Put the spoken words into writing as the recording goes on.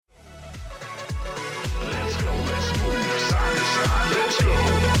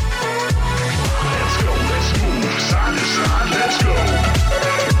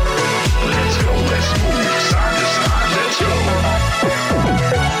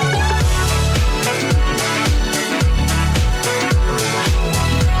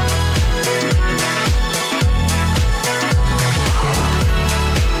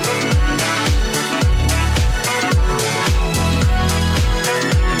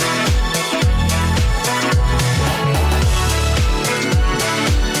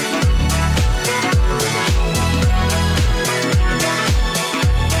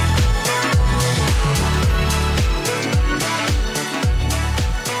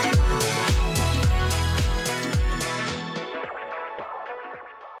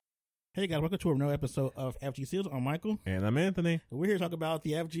Hey guys, welcome to another episode of FGC-ism. I'm Michael. And I'm Anthony. We're here to talk about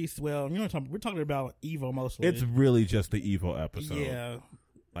the FGC. Well, we're talking about Evo mostly. It's really just the Evo episode. Yeah.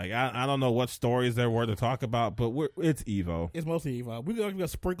 Like, I don't know what stories there were to talk about, but it's Evo. It's mostly Evo. We're going to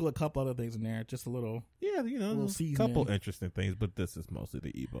sprinkle a couple other things in there, just a little. Yeah, a couple interesting things, but this is mostly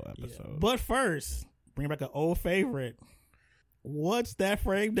the Evo episode. Yeah. But first, bring back an old favorite. What's that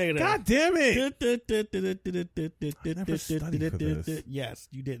frame data? God damn it! I never studied for this. Yes,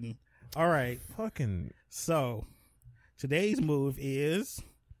 you didn't. All right. So, today's move is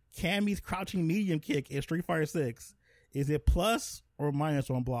Cammy's crouching medium kick in Street Fighter 6. Is it plus or minus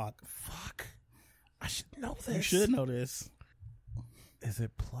on block? Fuck. I should know this. You should know this. Is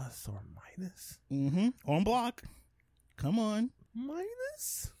it plus or minus? Mm-hmm. On block. Come on.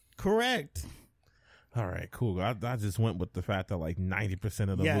 Minus? Correct. All right, cool. I just went with the fact that like 90%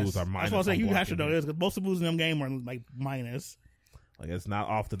 of the moves are minus. That's what I'm saying. You have to know this because most of the moves in them game are like minus. Like, it's not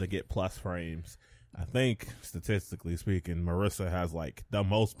often to get plus frames. I think, statistically speaking, Marissa has like the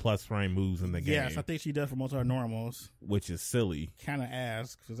most plus frame moves in the game. Yes, I think she does for most of her normals. Which is silly. Kind of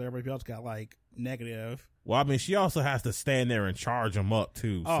ass because everybody else got like negative. Well, I mean, she also has to stand there and charge them up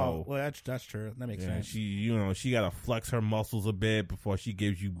too. Oh, well, that's true. That makes sense. She got to flex her muscles a bit before she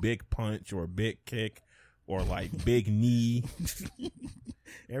gives you big punch or big kick or like big knee.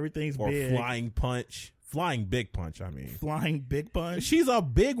 Everything's or big. Or flying punch. Flying big punch, I mean. Flying big punch? She's a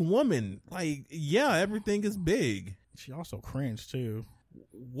big woman. Like, yeah, everything is big. She also cringe, too.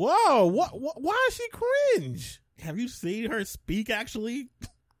 Whoa, why is she cringe? Have you seen her speak, actually?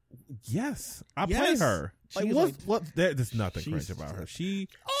 Yes, I play her. Like, there's nothing cringe about her. She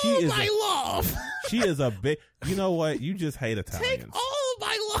is my love. She is a big, you know what? You just hate Italians. Take all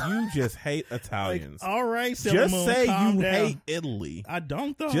my love. You just hate Italians. Like, all right, just Moon, say you down. hate Italy. I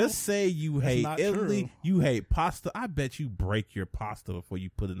don't though. Just say you hate Italy. True. You hate pasta. I bet you break your pasta before you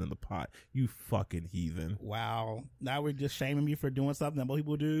put it in the pot. You fucking heathen. Wow. Now we're just shaming me for doing something that most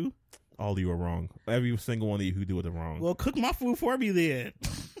people do. All of you are wrong. Every single one of you who do it are wrong. Well, cook my food for me then.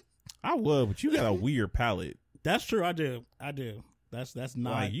 I would, but you got a weird palate. That's true. I do. That's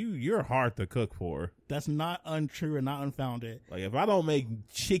not like you're hard to cook for. That's not untrue and not unfounded. Like if I don't make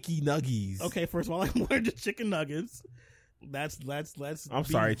chicky nuggies. Okay, first of all, I'm more than chicken nuggets. I'm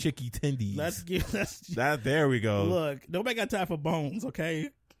sorry, chicky tendies. That there we go. Look, nobody got time for bones, okay?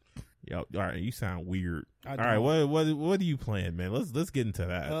 Yo, all right, you sound weird. All right, what are you playing, man? Let's get into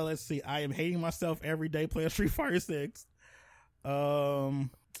that. Let's see. I am hating myself every day playing Street Fighter 6.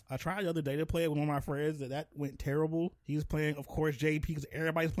 I tried the other day to play it with one of my friends. That went terrible. He was playing, of course, JP because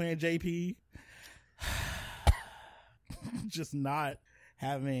everybody's playing JP. Just not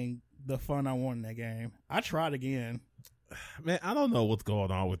having the fun I want in that game. I tried again. Man, I don't know what's going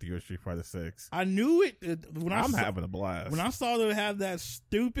on with your Street Fighter 6. I knew it when I'm having a blast. When I saw them have that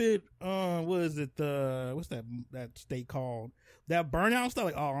stupid, what is it? What's that state called? That burnout stuff.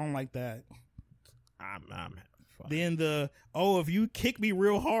 Like, oh, I don't like that. I'm then if you kick me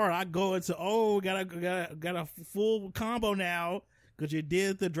real hard, I go into got a full combo now because you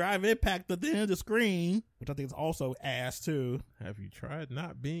did the drive impact at the end of the screen, which I think is also ass too. Have you tried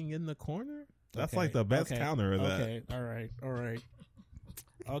not being in the corner? That's like the best counter of that. Okay, all right.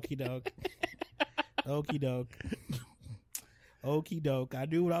 Okie doke. Okie doke. Okie doke. I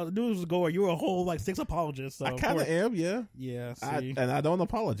knew what I was doing was going. You were a whole like 6 apologists. So I kind of am, yeah. Yeah, see? And I don't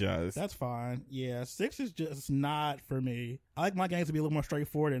apologize. That's fine. Yeah, 6 is just not for me. I like my games to be a little more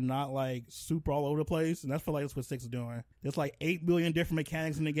straightforward and not like super all over the place. And that's what that's what 6 is doing. There's like 8 billion different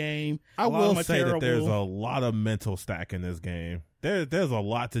mechanics in the game. I will say that there's a lot of mental stack in this game. There's a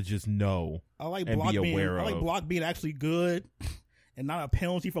lot to just know. I like and be aware of. I like block being actually good and not a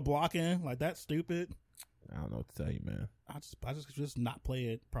penalty for blocking. Like that's stupid. I don't know what to tell you, man. I just not play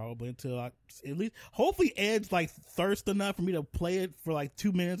it probably until at least hopefully Ed's like thirst enough for me to play it for like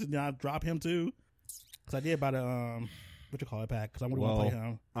 2 minutes and then I drop him too. Cause I did buy the pack because I want to play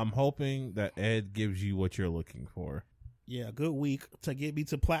him. I'm hoping that Ed gives you what you're looking for. Yeah, a good week to get me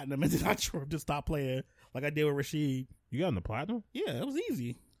to platinum and then I just stop playing like I did with Rashid. You got in the platinum? Yeah, it was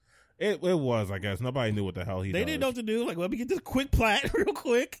easy. It was, I guess. Nobody knew what the hell he They didn't know what to do. Like, let me get this quick plat real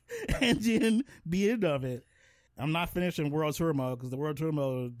quick and then be end of it. I'm not finishing World Tour mode because the World Tour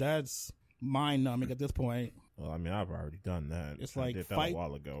mode, that's mind numbing at this point. Well, I mean, I've already done that. It's like I did that a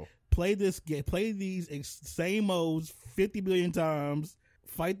while ago. Play these same modes 50 million times.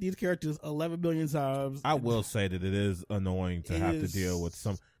 Fight these characters 11 million times. I will say that it is annoying to have to deal with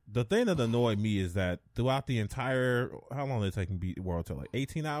some. The thing that annoyed me is that throughout the entire, how long did it take me to beat World Tour? Like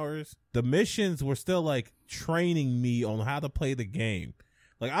 18 hours? The missions were still like training me on how to play the game.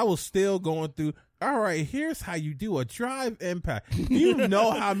 Like, I was still going through, all right, here's how you do a drive impact. Do you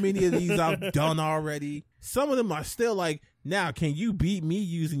know how many of these I've done already? Some of them are still like, now, can you beat me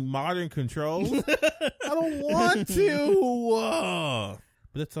using modern controls? I don't want to.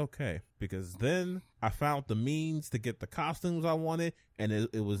 But it's okay, because then I found the means to get the costumes I wanted, and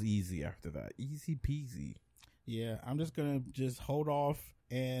it was easy after that. Easy peasy. Yeah, I'm just going to just hold off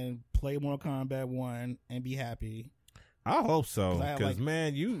and play Mortal Kombat 1 and be happy. I hope so, because, like,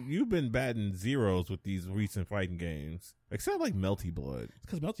 man, you've been batting zeros with these recent fighting games, except like Melty Blood.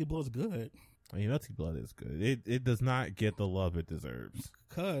 Because Melty Blood is good. I mean, Melty Blood is good. It does not get the love it deserves.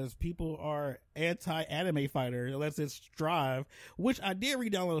 Because people are anti-anime fighter unless it's Strive, which I did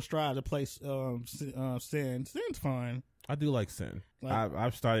re-download Strive to play Sin. Sin's fun. I do like Sin. Like,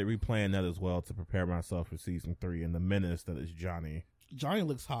 I've started replaying that as well to prepare myself for Season 3 and the menace that is Johnny. Johnny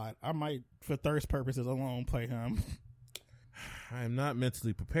looks hot. I might, for thirst purposes alone, play him. I am not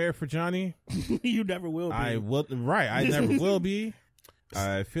mentally prepared for Johnny. You never will be. I never will be.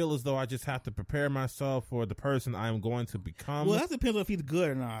 I feel as though I just have to prepare myself for the person I am going to become. Well, that depends on if he's good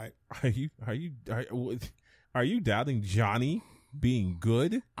or not. Are you doubting Johnny being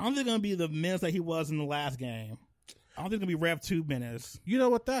good? I don't think it's going to be the menace that he was in the last game. I don't think it's going to be Rev 2 menace. You know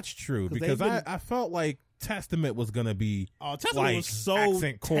what? That's true, because I felt like Testament was going to be Testament like was so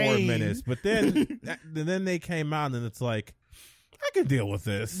accent core tame. menace, but then then they came out and it's like, I can deal with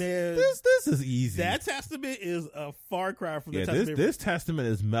this. Man, this is easy. That Testament is a far cry from the Testament. This Testament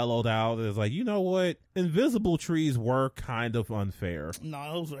is mellowed out. It's like, you know what? Invisible trees were kind of unfair.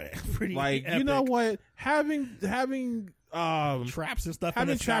 No, those were pretty like epic. You know what? Having traps and stuff.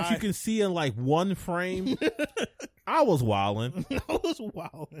 Having in the traps sky. you can see in like one frame. I was wilding. I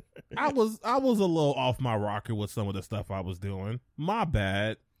was a little off my rocker with some of the stuff I was doing. My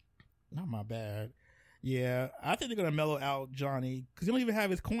bad. Not my bad. Yeah, I think they're going to mellow out Johnny because he don't even have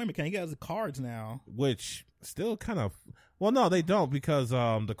his coin mechanic. He has the cards now. Which still kind of... Well, no, they don't, because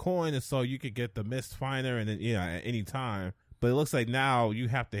the coin is so you could get the mist finder and then, at any time. But it looks like now you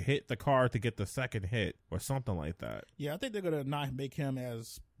have to hit the card to get the second hit or something like that. Yeah, I think they're going to not make him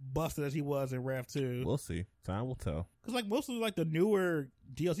as busted as he was in Rev 2. We'll see. Time will tell. Because like most of like the newer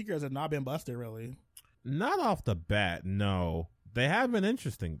DLC characters have not been busted, really. Not off the bat, no. They have been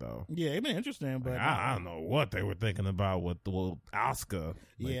interesting, though. Yeah, they've been interesting, but I don't know what they were thinking about with Asuka.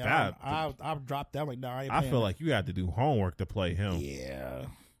 Like yeah, I've dropped that. Like, nah, I feel like you had to do homework to play him. Yeah,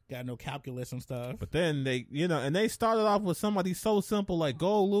 got no calculus and stuff. But then they, and they started off with somebody so simple like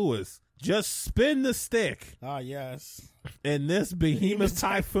Go Lewis. Just spin the stick. Ah, yes. And this Behemoth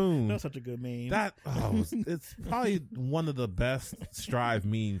Typhoon. That's such a good meme. It's probably one of the best Strive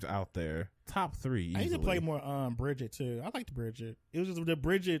memes out there. Top 3 easily. I used to play more Bridget too. I liked Bridget. It was just the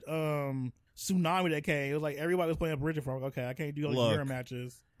Bridget tsunami that came. It was like everybody was playing Bridget for okay, I can't do all these mirror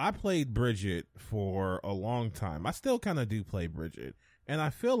matches. I played Bridget for a long time. I still kind of do play Bridget. And I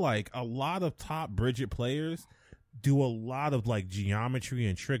feel like a lot of top Bridget players do a lot of like geometry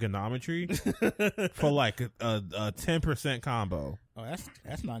and trigonometry for like a 10% combo. Oh,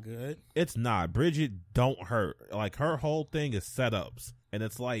 that's not good. It's not. Bridget don't hurt. Like her whole thing is setups, and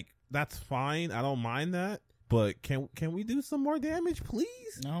it's like that's fine. I don't mind that. But can we do some more damage,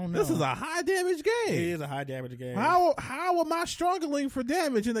 please? No. This is a high damage game. It is a high damage game. How am I struggling for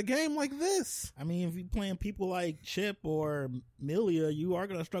damage in a game like this? I mean, if you're playing people like Chip or Milia, you are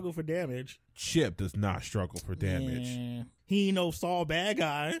gonna struggle for damage. Chip does not struggle for damage. Yeah. He ain't no Saul bad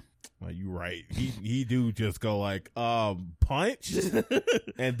guy. Well, you right. He do just go like punch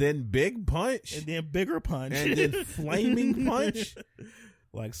and then big punch and then bigger punch and then flaming punch.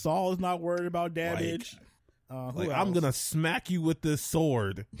 Like Saul is not worried about damage. I'm gonna smack you with this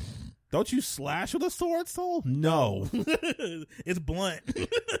sword. Don't you slash with a sword, Soul? No. It's blunt.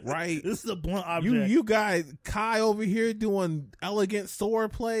 Right. This is a blunt object. You guys, Kai over here doing elegant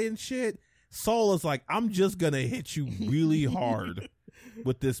sword play and shit. Soul is like, I'm just gonna hit you really hard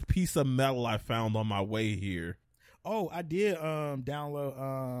with this piece of metal I found on my way here. Oh, I did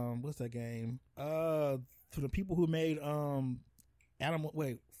download what's that game? For the people who made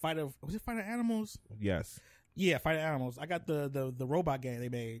Fight of Animals? Yes. Yeah, Fight of Animals. I got the robot game they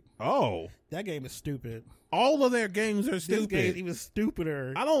made. Oh. That game is stupid. All of their games are stupid. This game is even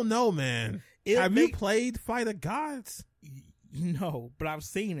stupider. I don't know, man. Have you played Fight of Gods? No, but I've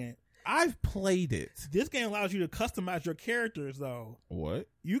seen it. I've played it. This game allows you to customize your characters, though. What?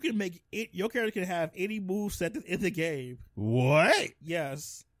 You can make it. Your character can have any move set in the game. What?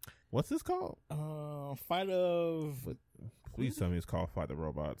 Yes. What's this called? Fight of. Please tell me it's called Fight of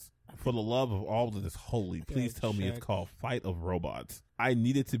Robots. For the love of all that is holy, please tell me it's called Fight of Robots. I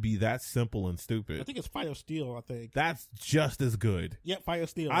need it to be that simple and stupid. I think it's Fight of Steel, I think. That's just as good. Yep, Fight of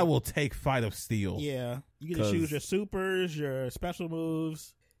Steel. I will take Fight of Steel. Yeah. You get to choose your supers, your special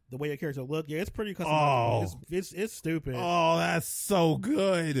moves, the way your character look. Yeah, it's pretty customizable. It's stupid. Oh, that's so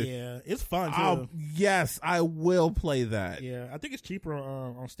good. Yeah, it's fun too. Yes, I will play that. Yeah, I think it's cheaper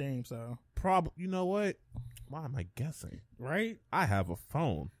on Steam, so. Probably. You know what? Why am I guessing? Right? I have a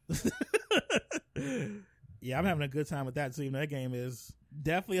phone. Yeah, I'm having a good time with that too. That game is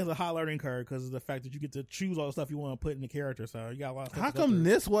definitely has a high learning curve because of the fact that you get to choose all the stuff you want to put in the character. So you got a lot of stuff. How come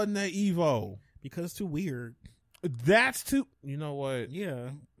this wasn't at Evo? Because it's too weird. That's too. You know what?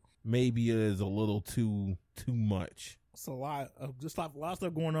 Yeah. Maybe it is a little too much. It's a lot of a lot of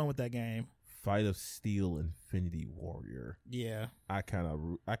stuff going on with that game. Fight of Steel Infinity Warrior. Yeah. I kind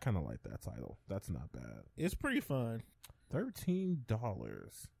of like that title. That's not bad. It's pretty fun. $13.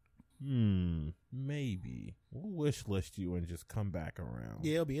 Maybe. We'll wish list you and just come back around.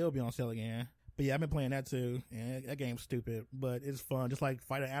 Yeah, it'll be on sale again. But yeah, I've been playing that too. And that game's stupid, but it's fun. Just like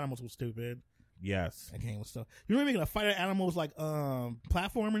Fight of Animals was stupid. Yes. That game was so. You know, making a Fight of Animals like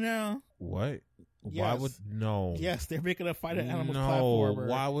platformer now. What? Yes. Why would no? Yes, they're making a Fight of Animals platformer.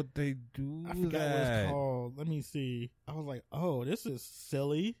 Why would they do that? I forgot what it's called. Let me see. I was like, oh, this is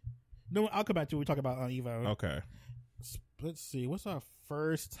silly. No, I'll come back to it. We talk about on Evo. Okay. Let's see. What's our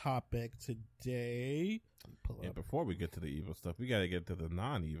first topic today? Yeah, before we get to the Evo stuff, we got to get to the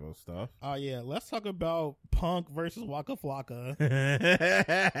non-Evo stuff. Oh, yeah. Let's talk about Punk versus Waka Flocka.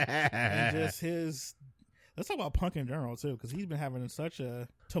 And just his... Let's talk about Punk in general, too, because he's been having such a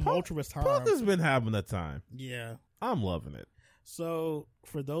tumultuous time. Punk has been having a time. Yeah. I'm loving it. So,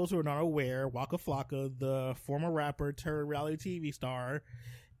 for those who are not aware, Waka Flocka, the former rapper turned reality TV star,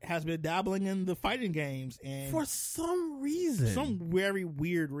 has been dabbling in the fighting games, and for some reason, some very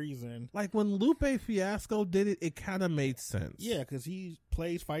weird reason. Like when Lupe Fiasco did it, it kind of made sense. Yeah, because he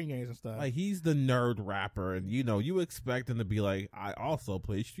plays fighting games and stuff. Like he's the nerd rapper, and you expect him to be like, I also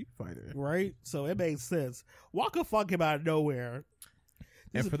play Street Fighter, right? So it made sense. Waka Flocka came out of nowhere.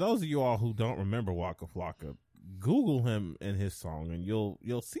 And for those of you all who don't remember Waka Flocka, Google him and his song, and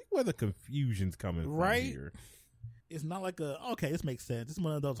you'll see where the confusion's coming from here. It's not like this makes sense. It's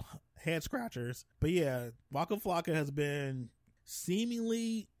one of those head scratchers. But yeah, Waka Flocka has been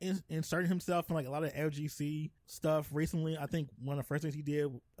seemingly inserting himself in like a lot of FGC stuff recently. I think one of the first things he did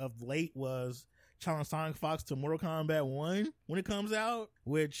of late was challenge Sonic Fox to Mortal Kombat 1 when it comes out,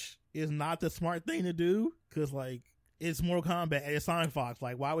 which is not the smart thing to do because like it's Mortal Kombat and it's Sonic Fox.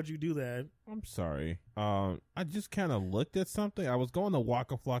 Like, why would you do that? I'm sorry. I just kind of looked at something. I was going to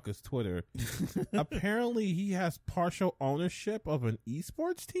Waka Flocka's Twitter. Apparently, he has partial ownership of an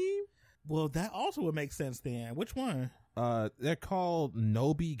esports team. Well, that also would make sense then. Which one? They're called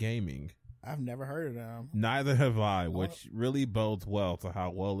Nobi Gaming. I've never heard of them. Neither have I, which really bodes well to how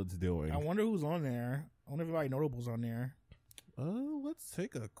well it's doing. I wonder who's on there. I wonder if anybody notable's on there. Let's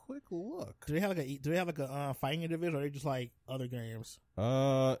take a quick look. Do they have like a fighting division, or are they just like other games?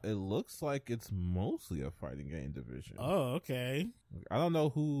 It looks like it's mostly a fighting game division. Oh, okay. I don't know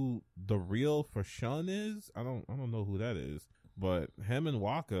who the real Fashun is. I don't know who that is. But him and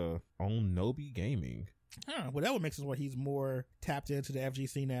Waka own Nobi Gaming. Huh. Well, that would make sense why he's more tapped into the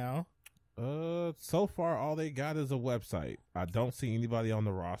FGC now. So far all they got is a website. I don't see anybody on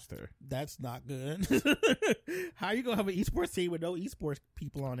the roster. That's not good. How are you gonna have an esports team with no esports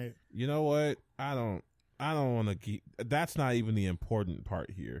people on it? You know what? I don't want to keep. That's not even the important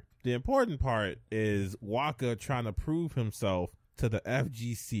part here. The important part is Waka trying to prove himself to the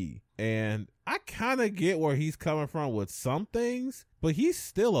FGC, and I kind of get where he's coming from with some things, but he's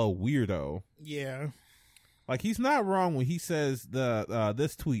still a weirdo. Yeah. Like, he's not wrong when he says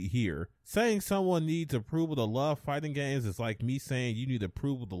this tweet here. Saying someone needs approval to love fighting games is like me saying you need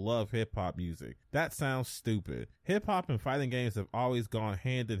approval to love hip-hop music. That sounds stupid. Hip-hop and fighting games have always gone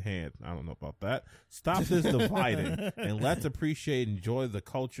hand in hand. I don't know about that. Stop this dividing, and let's appreciate and enjoy the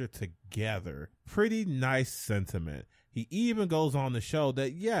culture together. Pretty nice sentiment. He even goes on to show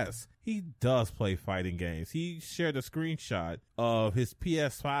that, yes, he does play fighting games. He shared a screenshot of his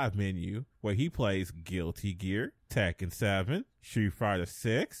PS5 menu where he plays Guilty Gear, Tekken 7, Street Fighter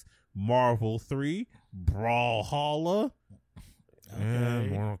 6, Marvel 3, Brawlhalla,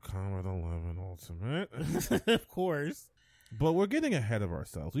 and Mortal Kombat 11 Ultimate. Of course. But we're getting ahead of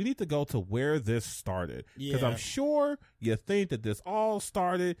ourselves. We need to go to where this started. Because I'm sure you think that this all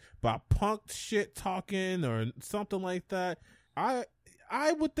started by Punk shit talking or something like that. I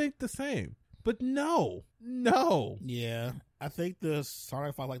would think the same. But no. Yeah. I think the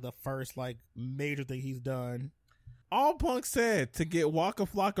Sonic Fox like the first like major thing he's done. All Punk said to get Waka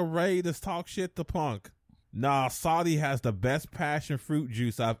Flocka Ray to talk shit to Punk. Nah, Saudi has the best passion fruit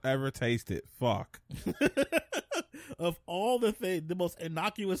juice I've ever tasted. Fuck. Of all the most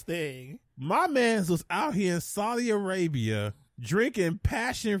innocuous thing. My mans was out here in Saudi Arabia drinking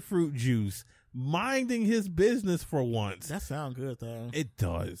passion fruit juice, minding his business for once. That sounds good though. It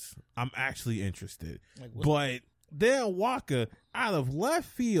does. I'm actually interested. Like, but then Waka, out of left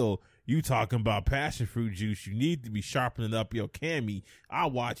field, you talking about passion fruit juice, you need to be sharpening up your cami. I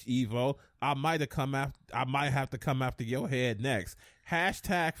watch Evo. I might have to come after your head next.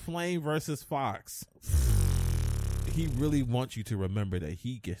 Hashtag Flame versus Fox. He really wants you to remember that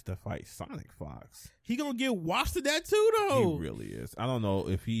he gets to fight Sonic Fox. He gonna get washed to that too though. He really is. I don't know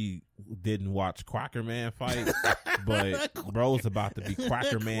if he didn't watch Quacker Man fight, but bro's about to be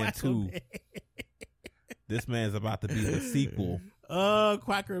Quacker Man 2. This man's about to be the sequel. Oh,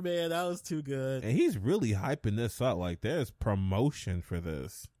 Quacker Man, that was too good. And he's really hyping this up. Like, there's promotion for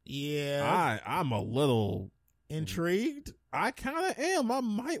this. Yeah. I'm a little intrigued. I kind of am. I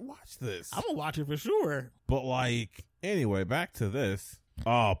might watch this. I'm gonna watch it for sure. But like, anyway, back to this.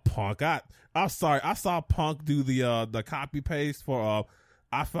 Oh, Punk. I'm sorry. I saw Punk do the copy paste for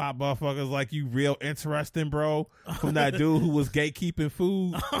I thought motherfuckers like you real interesting, bro. From that dude who was gatekeeping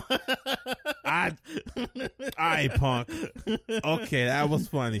food. Alright, Punk. Okay, that was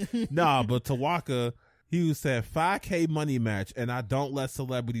funny. Nah, but Tawaka, he said 5K money match, and I don't let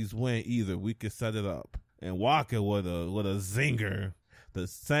celebrities win either. We could set it up. And Waka with a zinger, the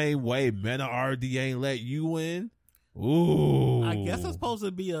same way Mena RD ain't let you win. Ooh, I guess it's supposed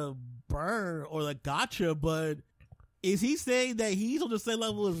to be a burn or a gotcha, but is he saying that he's on the same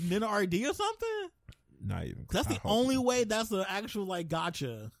level as Mena RD or something? Not even. That's the only way that's the actual like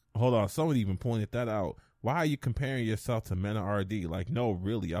gotcha. Hold on, somebody even pointed that out. Why are you comparing yourself to Mena RD? Like, no,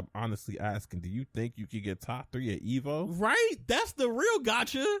 really, I'm honestly asking, do you think you could get top 3 at Evo? Right? That's the real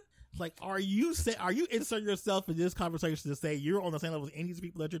gotcha. Like, are you inserting yourself in this conversation to say you're on the same level as any of these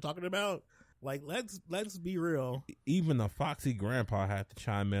people that you're talking about? Like, let's be real. Even the Foxy Grandpa had to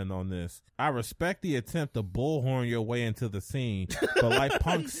chime in on this. I respect the attempt to bullhorn your way into the scene, but like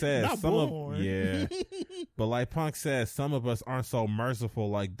Punk says, but like Punk says, some of us aren't so merciful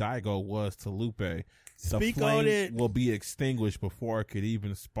like Daigo was to Lupe. The Speak flame on it. will be extinguished before it could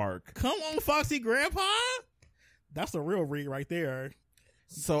even spark. Come on, Foxy Grandpa. That's a real read right there.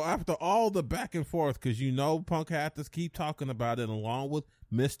 So after all the back and forth, because you know Punk had to keep talking about it along with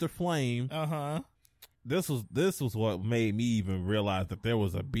Mr. Flame. This was what made me even realize that there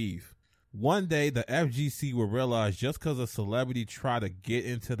was a beef. One day the FGC will realize just because a celebrity try to get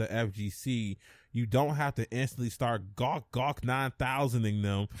into the FGC, you don't have to instantly start gawk 9000ing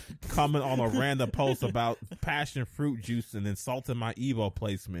them, coming on a random post about passion fruit juice and insulting my Evo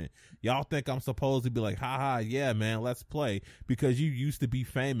placement. Y'all think I'm supposed to be like, haha, yeah, man, let's play because you used to be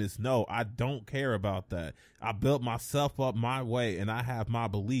famous. No, I don't care about that. I built myself up my way and I have my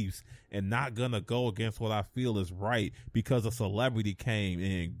beliefs and not gonna go against what I feel is right because a celebrity came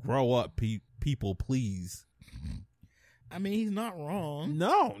and grow up, people, please. I mean, he's not wrong.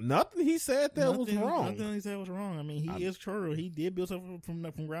 No, nothing he said was wrong. Nothing he said was wrong. I mean, he is true. He did build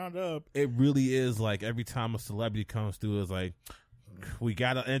something from ground up. It really is like every time a celebrity comes through, it's like, we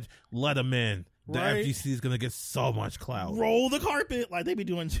gotta let him in. The FGC is gonna get so much clout. Roll the carpet. Like, they be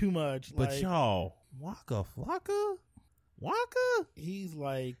doing too much. But like, y'all, Waka Flocka? He's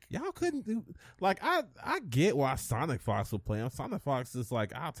like, y'all couldn't do, like, I get why Sonic Fox would play him. Sonic Fox is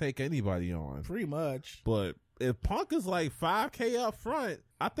like, I'll take anybody on. Pretty much. But if Punk is like 5K up front,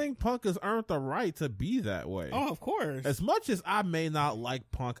 I think Punk has earned the right to be that way. Oh, of course. As much as I may not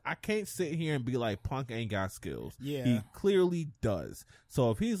like Punk, I can't sit here and be like, Punk ain't got skills. Yeah. He clearly does. So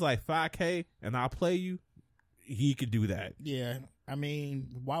if he's like 5K and I'll play you, he could do that. Yeah. I mean,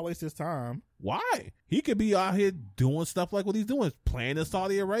 why waste his time? Why? He could be out here doing stuff like what he's doing, playing in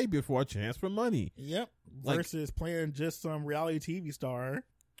Saudi Arabia for a chance for money. Yep. Versus playing just some reality TV star.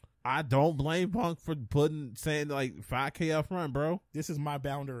 I don't blame Punk for saying like 5K up front, bro. This is my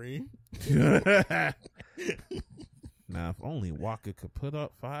boundary. Now, if only Waka could put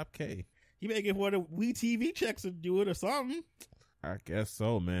up 5K. He may get one of the WeTV checks to do it or something. I guess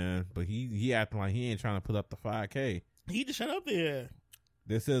so, man. But he acting like he ain't trying to put up the 5K. He just shut up there.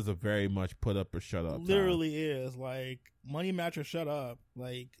 This is a very much put up or shut up. Literally is. Like, money match or shut up.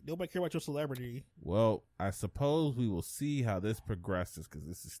 Like, nobody care about your celebrity. Well, I suppose we will see how this progresses because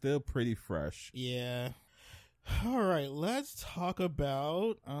this is still pretty fresh. Yeah. All right, let's talk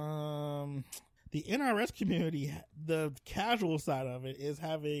about the NRS community. The casual side of it is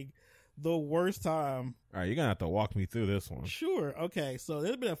having the worst time. All right, you're gonna have to walk me through this one. Sure. Okay. So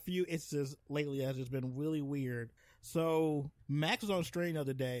there's been a few instances lately that's just been really weird. So Max was on stream the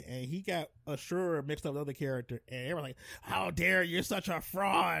other day and he got Ashura mixed up with another character, and everyone's like, "How dare you're such a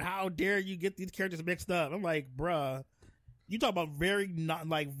fraud? How dare you get these characters mixed up?" I'm like, bruh, you talk about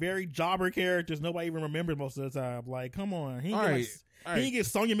very jobber characters nobody even remembers most of the time. Like, come on. He didn't get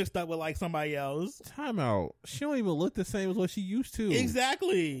Sonya mixed up with like somebody else. Time out. She don't even look the same as what she used to.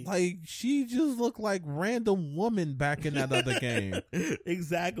 Exactly. Like, she just looked like random woman back in that other game.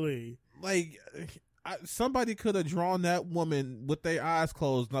 Exactly. Like, somebody could have drawn that woman with their eyes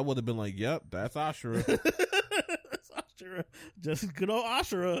closed, and I would have been like, "Yep, that's Ashura." That's Ashura. Just good old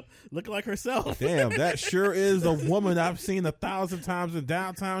Ashura, looking like herself. Damn, that sure is a woman I've seen 1,000 times in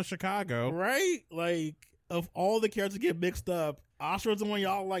downtown Chicago. Right? Like, of all the characters get mixed up, Ashura's the one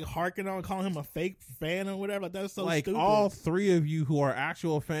y'all like harking on, calling him a fake fan or whatever. Like, that's so like, stupid. all three of you who are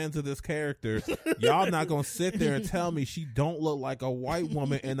actual fans of this character, y'all not gonna sit there and tell me she don't look like a white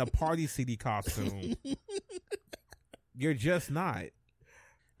woman in a Party City costume. You're just not.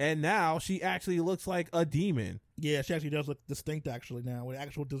 And now she actually looks like a demon. Yeah, she actually does look distinct actually now with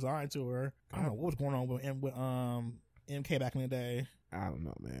actual design to her. I don't know what was going on with MK back in the day. I don't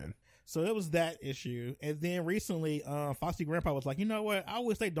know, man. So it was that issue. And then recently, Foxy Grandpa was like, you know what? I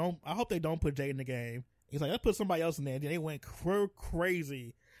hope they don't put Jade in the game. He's like, let's put somebody else in there. And then they went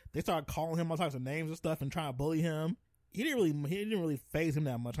crazy. They started calling him all types of names and stuff and trying to bully him. He didn't really faze him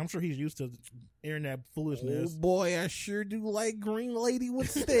that much. I'm sure he's used to internet foolishness. Oh boy, I sure do like Green Lady with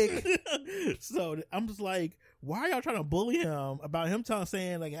Stick. So I'm just like, why are y'all trying to bully him about him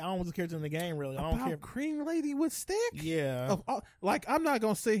saying like, I don't want this character in the game really. I don't care. Green Lady with Stick? Yeah. Like, I'm not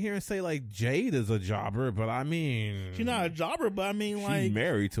gonna sit here and say like Jade is a jobber, but I mean, she's not a jobber, but I mean, like, she's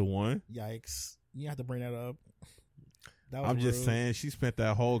married to one. Yikes! You have to bring that up. I'm just rude. saying, she spent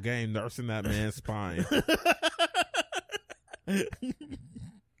that whole game nursing that man's spine.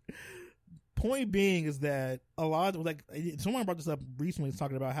 Point being is that a lot of, like, someone brought this up recently,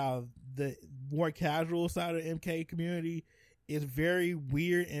 talking about how the more casual side of the MK community is very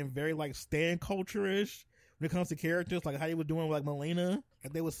weird and very like stan culture-ish when it comes to characters, like how he was doing with like Melina.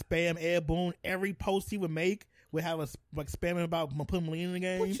 Like, they would spam Ed Boon every post he would make would have us like spamming about putting Melina in the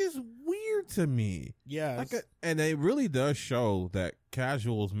game, which is weird to me. Yeah, and it really does show that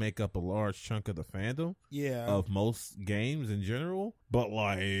casuals make up a large chunk of the fandom. Yeah, of most games in general. But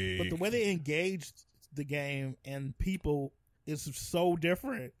the way they engage the game and people is so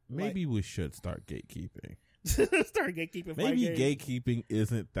different. Maybe we should start gatekeeping. Start gatekeeping. Maybe gatekeeping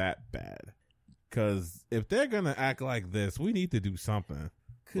isn't that bad. Because if they're gonna act like this, we need to do something.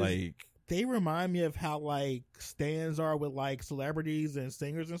 Like, they remind me of how like stands are with like celebrities and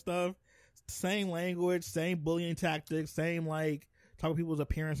singers and stuff. Same language, same bullying tactics, same like talk about people's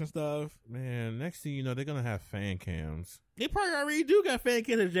appearance and stuff. Man, next thing you know, they're gonna have fan cams. They probably already do got fan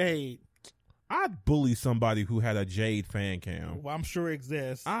cams of Jade. I'd bully somebody who had a Jade fan cam. Well, I'm sure it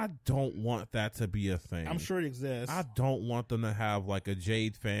exists. I don't want that to be a thing. I'm sure it exists. I don't want them to have like a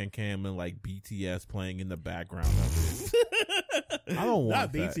Jade fan cam and like BTS playing in the background of it. I don't want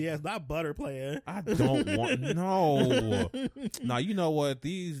not that. BTS, not Butter playing. I don't want no. Now, you know what?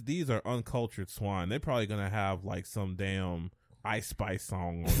 These are uncultured swine. They're probably gonna have like some damn Ice Spice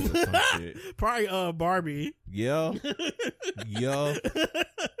song on it or some shit. Probably Barbie. Yeah. Yeah.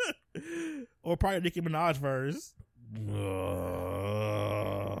 Or probably Nicki Minaj verse.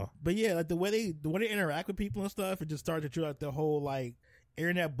 But yeah, like the way they interact with people and stuff, it just started to do like the whole like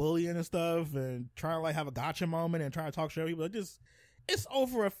internet bullying and stuff, and trying to like have a gotcha moment and trying to talk shit to people. It's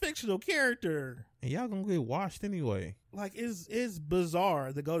over a fictional character, and y'all gonna get washed anyway. Like, it's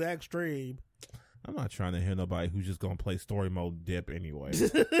bizarre to go that extreme. I'm not trying to hear nobody who's just gonna play story mode dip anyway.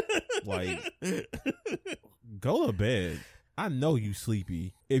 Like, go to bed. I know you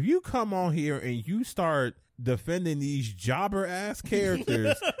sleepy. If you come on here and you start defending these jobber ass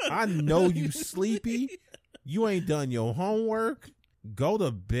characters, I know you sleepy. You ain't done your homework. Go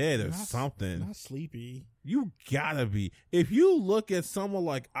to bed or something. Not sleepy. You gotta be. If you look at someone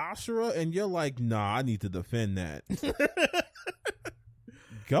like Ashura and you're like, nah, I need to defend that.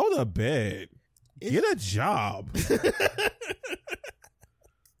 Go to bed. Get a job.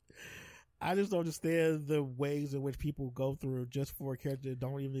 I just don't understand the ways in which people go through just for a character that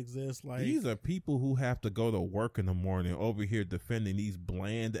don't even exist. Like, these are people who have to go to work in the morning over here defending these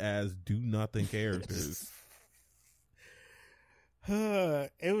bland ass do nothing characters.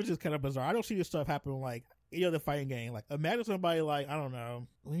 It was just kind of bizarre. I don't see this stuff happen like any other fighting game. Like, imagine somebody like, I don't know.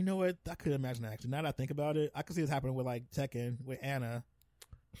 Well, you know what? I could imagine actually. Now that I think about it, I could see this happening with like Tekken with Anna.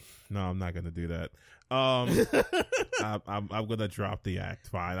 No, I'm not gonna do that. I'm gonna drop the act.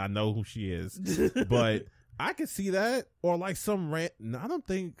 Fine, I know who she is, but I can see that, or like some I don't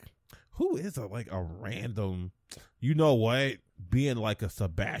think who is a random. You know what? Being like a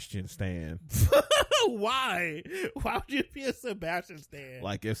Sebastian stan. Why? Why would you be a Sebastian stan?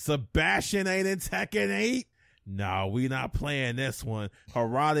 Like if Sebastian ain't in Tekken 8, no, we not playing this one.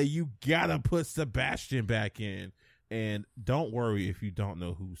 Harada, you gotta put Sebastian back in. And don't worry if you don't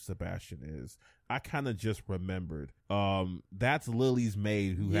know who Sebastian is. I kind of just remembered. That's Lily's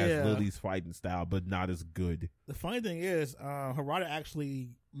maid who has Lily's fighting style, but not as good. The funny thing is, Harada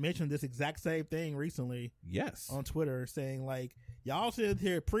actually mentioned this exact same thing recently. Yes. On Twitter, saying like, y'all sit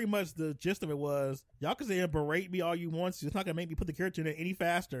here, pretty much the gist of it was, y'all can sit here and berate me all you want to. It's not going to make me put the character in it any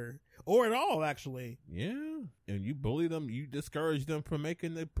faster. Or at all, actually. Yeah. And you bully them, you discourage them from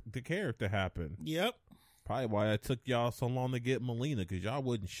making the character happen. Yep. Probably why it took y'all so long to get Melina, because y'all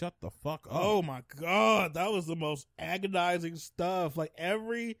wouldn't shut the fuck up. Oh my God, that was the most agonizing stuff. Like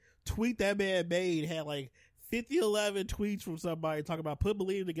every tweet that man made had like 11 tweets from somebody talking about put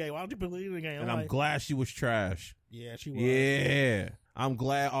Melina in the game. Why don't you put Melina in the game? And I'm glad she was trash. Yeah, she was. Yeah. I'm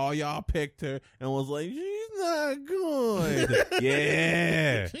glad all y'all picked her and was like, she's not good.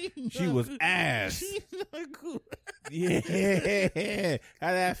 Yeah. She was ass. She's not good. Yeah.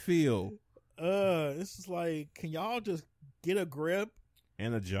 How'd that feel? It's just like, can y'all just get a grip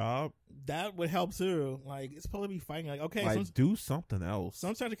and a job? That would help too. Like, it's supposed to be fighting. Like, okay, like do something else.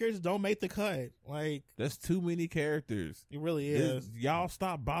 Sometimes the characters don't make the cut. Like, that's too many characters. It really is. Y'all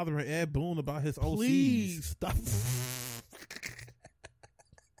stop bothering Ed Boon about his OCs. Please stop.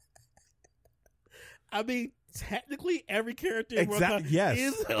 I mean, technically, every character in exactly. Yes.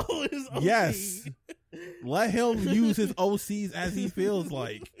 is his OC. Yes. Let him use his OCs as he feels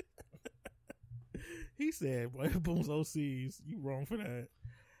like. He said, Boom's OCs. You wrong for that.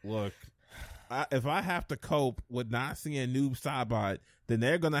 Look, if I have to cope with not seeing Noob Saibot, then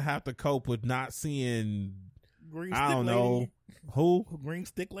they're going to have to cope with not seeing, Green I Stick don't Lady. know, who? Green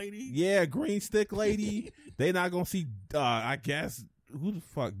Stick Lady? Yeah, Green Stick Lady. They're not going to see, I guess, who the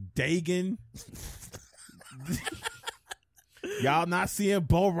fuck? Dagon? Y'all not seeing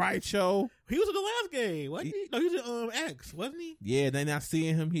Bo Raicho? He was in the last game, wasn't he? No, he was in X, wasn't he? Yeah, they not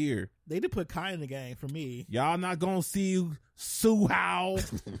seeing him here. They did put Kai in the game for me. Y'all not gonna see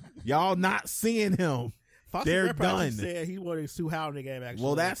Suhao. Y'all not seeing him. They're done. Said he wanted Suhao in the game. Actually,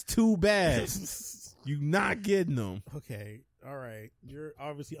 well, that's too bad. You not getting them. Okay, all right. You're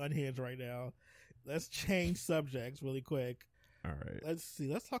obviously unhinged right now. Let's change subjects really quick. All right. Let's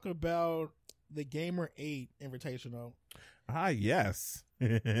see. Let's talk about the Gamer 8 Invitational. Ah, yes. So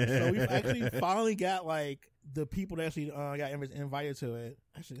we've actually finally got like the people that actually got invited to it.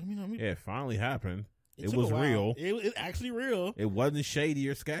 Actually, yeah, it finally happened. It took was a while. real. It's actually real. It wasn't shady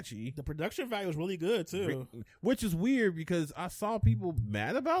or sketchy. The production value was really good too. Which is weird because I saw people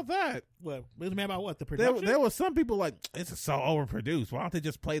mad about that. What? Was mad about what? The production? There was some people like, it's so overproduced. Why don't they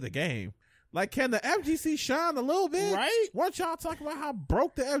just play the game? Like, can the FGC shine a little bit? Right? Weren't y'all talking about how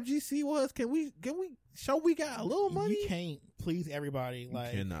broke the FGC was? Can we show we got a little money? You can't please everybody.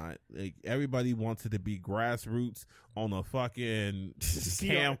 Like, you cannot. Like, everybody wants it to be grassroots on a fucking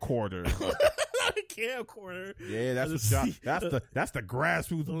camcorder. Camcorder. Yeah, that's what y'all, that's the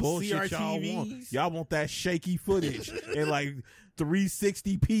grassroots bullshit y'all want. Y'all want that shaky footage in like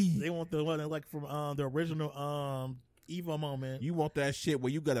 360p. They want the one like from the original Evo moment. You want that shit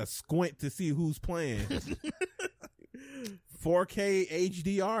where you gotta squint to see who's playing. 4K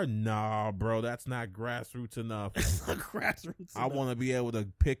HDR? Nah, bro, that's not grassroots enough. That's not grassroots I want to be able to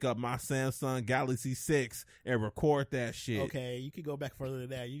pick up my Samsung Galaxy 6 and record that shit. Okay, you can go back further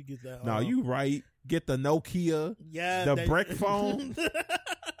than that. You get that. No, you right. Get the Nokia, the brick phone,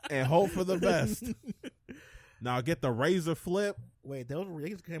 and hope for the best. Now get the Razor Flip. Wait, they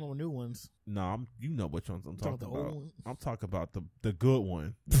just came up with new ones. No, you know which ones I'm talking about. Old one? I'm talking about the good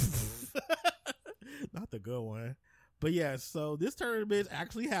one. Not the good one. But yeah, so this tournament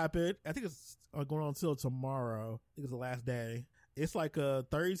actually happened. I think it's going on until tomorrow. I think it's the last day. It's like a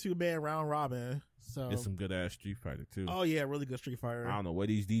 32-man round robin. So it's some good ass Street Fighter too. Oh yeah, really good Street Fighter. I don't know where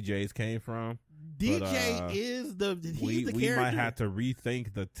these DJs came from. DJ is the character. We might have to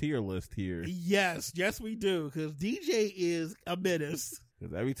rethink the tier list here. Yes, we do, because DJ is a menace.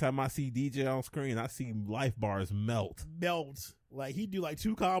 Because every time I see DJ on screen, I see life bars melt. Like he do like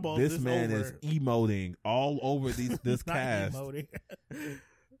 2 combos. This man is emoting all over this cast,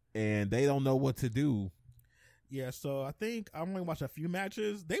 and they don't know what to do. Yeah, so I think I'm gonna watch a few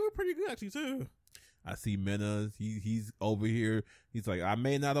matches. They were pretty good actually too. I see Mena. He's over here. He's like, I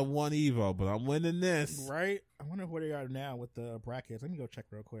may not have won Evo, but I'm winning this. Right? I wonder where they are now with the brackets. Let me go check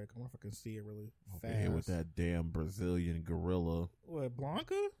real quick. I wonder if I can see it really fast. Here with that damn Brazilian gorilla. What,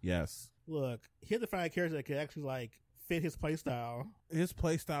 Blanca? Yes. Look, he had to find a character that could actually like fit his playstyle. His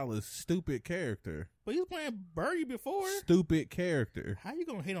playstyle is stupid character. But he's playing Birdie before. Stupid character. How you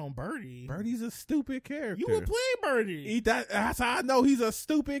gonna hate on Birdie? Birdie's a stupid character. You would play Birdie. That's how I know he's a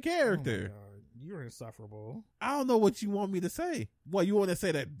stupid character. Oh my God. You're insufferable. I don't know what you want me to say. What, you want to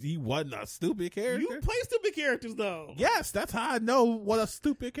say that he wasn't a stupid character? You play stupid characters though. Yes, that's how I know what a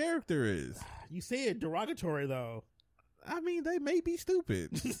stupid character is. You say it derogatory though. I mean, they may be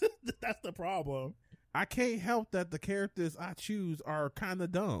stupid. That's the problem. I can't help that the characters I choose are kind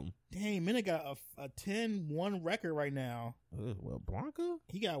of dumb. Dang, Minute got a 10-1 record right now. Well, Blanca?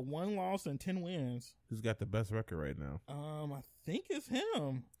 He got 1 loss and 10 wins. Who's got the best record right now? I think it's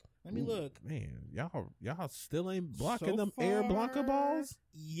him. Let me look. Man, y'all still ain't blocking So them air far, Blanca balls?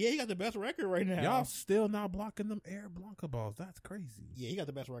 Yeah, he got the best record right now. Y'all still not blocking them air Blanca balls. That's crazy. Yeah, he got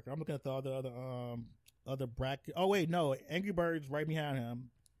the best record. I'm looking at the other bracket. Oh wait, no, Angry Bird's right behind him.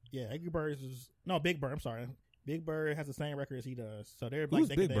 Yeah, Angry Birds Big Bird. I'm sorry, Big Bird has the same record as he does. So they're like, who's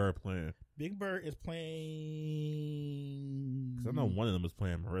Big Bird playing? Big Bird is playing. Because I know one of them is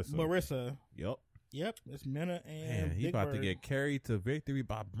playing Marissa. Yep, it's Mena and man, he Big about Bird. to get carried to victory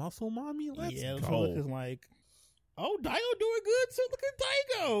by Muscle Mommy. Let's yeah, go. that's what it looks like. Oh, Daigo doing good too. Look at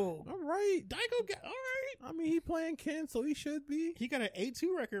Daigo. All right, Daigo got all right. I mean, he playing Ken, so he should be. He got an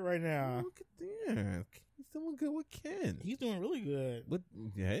 8-2 record right now. Look at that. He's doing good with Ken. He's doing really good. But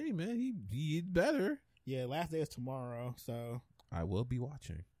hey, man, he's better. Yeah, last day is tomorrow, so I will be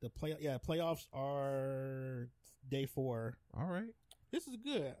watching. Playoffs are day 4. All right. This is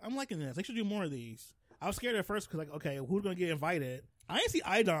good. I'm liking this. They should do more of these. I was scared at first because, like, okay, who's going to get invited? I didn't see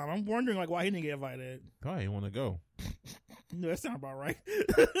Idom. I'm wondering, like, why he didn't get invited. Probably want to go. No, that sounds about right.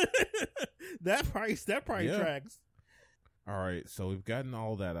 that probably tracks. All right, so we've gotten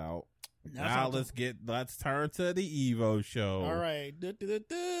all that out. Now let's turn to the Evo show. All right.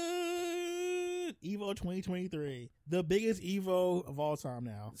 Evo 2023. The biggest Evo of all time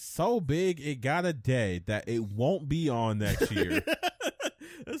now. So big, it got a day that it won't be on next year.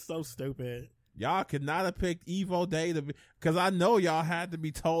 That's so stupid. Y'all could not have picked Evo Day to be, because I know y'all had to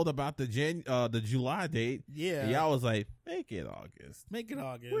be told about the July date. Yeah. And y'all was like, make it August. Make it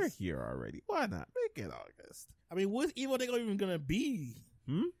August. We're here already. Why not? Make it August. I mean, what's Evo Day even going to be?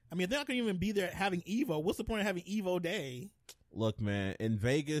 I mean, if they're not going to even be there having Evo, what's the point of having Evo Day? Look, man, in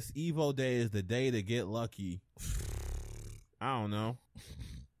Vegas, Evo Day is the day to get lucky. I don't know.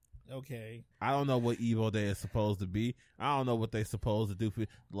 Okay. I don't know what Evo Day is supposed to be. I don't know what they're supposed to do.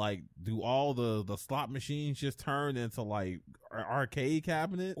 Do all the slot machines just turn into like arcade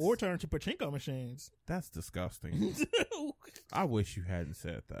cabinets? Or turn to pachinko machines? That's disgusting. I wish you hadn't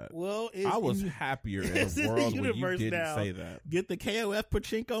said that. Well, I was happier in a world when you didn't now. say that. Get the KOF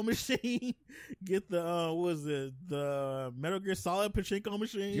pachinko machine. Get the the Metal Gear Solid pachinko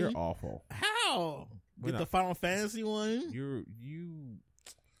machine. You're awful. How? Get the Final Fantasy one.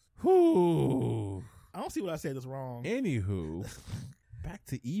 Whew. I don't see what I said is wrong. Anywho, back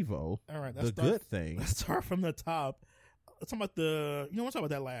to Evo. All right, good thing. Let's start from the top. Let's talk about we'll talk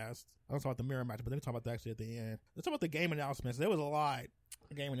about that last. I don't talk about the mirror match, but then we talk about that actually at the end. Let's talk about the game announcements. There was a lot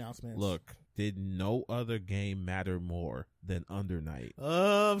of game announcements. Look, did no other game matter more than Under Night?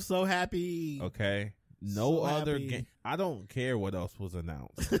 Oh, I'm so happy. Okay. No other game. I don't care what else was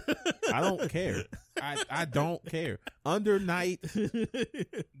announced. I don't care. I don't care. Under Night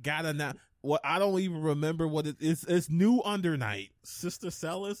got announced. What, I don't even remember what it is. It's new Under Night. Sister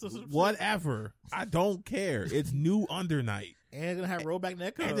Celis or something? Whatever. I don't care. It's new Under Night. And it's going to have rollback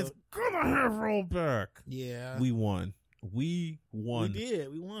netcode. And it's going to have rollback. Yeah. We won. We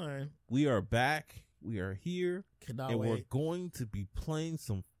did. We won. We are back. We are here. Cannot wait. We're going to be playing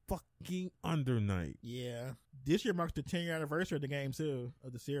some fucking Under Night. Yeah. This year marks the 10-year anniversary of the game too,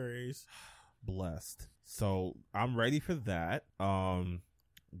 of the series. Blessed. So I'm ready for that.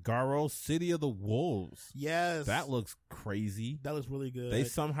 Garo City of the Wolves. Yes. That looks crazy. That looks really good. They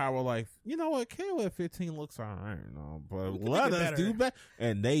somehow were like, you know what, KOF 15 looks alright, but let us do better.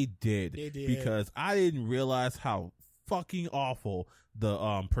 And they did. They did. Because I didn't realize how fucking awful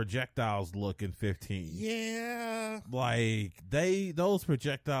the projectiles look in 15. Yeah. Like those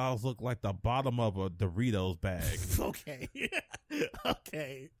projectiles look like the bottom of a Doritos bag. Okay.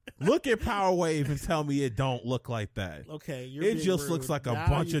 Okay. Look at Power Wave and tell me it don't look like that. Okay, it just looks like a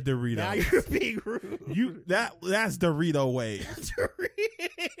bunch of Doritos. Now you're being rude. That's Dorito Wave.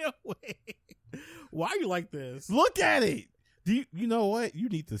 Dorito Wave. Why are you like this? Look at it. You know what? You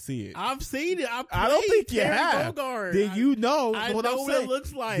need to see it. I've seen it. I don't think you Terry have. Bogard. Then you know I what know I'm what saying. it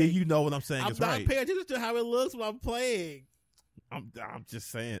looks like. Then you know what I'm saying. I'm It's not right. paying attention to how it looks when I'm playing. I'm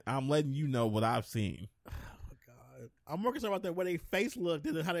just saying. I'm letting you know what I've seen. Oh God, I'm more concerned about the way their face looked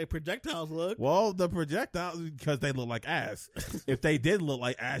than how their projectiles look. Well, the projectiles, because they look like ass. If they didn't look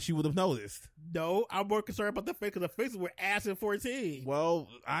like ass, you would have noticed. No, I'm more concerned about the face because the faces were ass in 14. Well,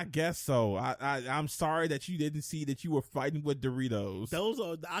 I guess so. I'm sorry that you didn't see that you were fighting with Doritos. Those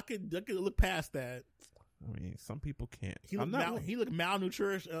are I could look past that. I mean, some people can't. He looked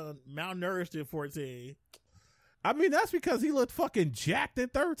malnourished in 14. I mean, that's because he looked fucking jacked in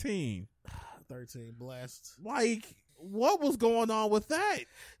 13. 13, blessed. Like, what was going on with that?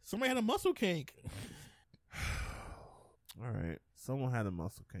 Somebody had a muscle kink. All right. Someone had a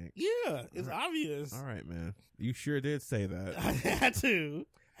muscle kink. Yeah, it's obvious. All right, man. You sure did say that. I had to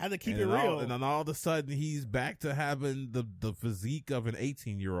keep it real. And then all of a sudden, he's back to having the physique of an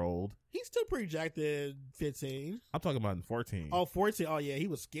 18-year-old. He's still pretty jacked in 15. I'm talking about in 14. Oh, 14. Oh, yeah, he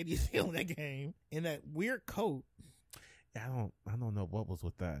was skinny as hell in that game. In that weird coat. I don't know what was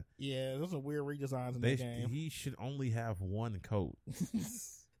with that. Yeah, there's some weird redesigns in that game. He should only have one coat.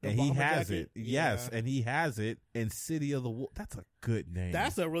 The and he bomber has jacket? it. Yes, Yeah. and he has it in City of the Wolf. That's a good name.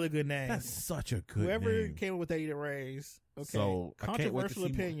 That's a really good name. That's such a good Whoever name. came up with that, you to raise. Okay. So, I can't wait to controversial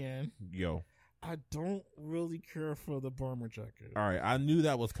see more. opinion. Yo. I don't really care for the bomber jacket. All right, I knew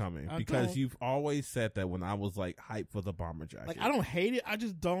that was coming I because don't. you've always said that when I was like hyped for the bomber jacket. Like, I don't hate it. I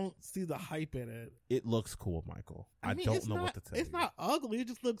just don't see the hype in it. It looks cool, Michael. I mean, don't it's know not- what to tell you. It's not ugly. It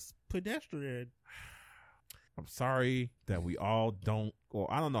just looks pedestrian. I'm sorry that we all don't. Well,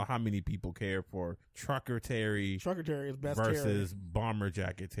 I don't know how many people care for Trucker Terry Trucker Terry is best versus Bomber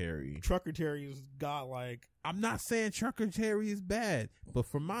Jacket Terry. Trucker Terry is godlike. I'm not saying Trucker Terry is bad, but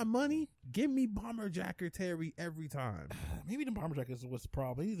for my money, give me Bomber Jacket Terry every time. Maybe the bomber jacket is what's the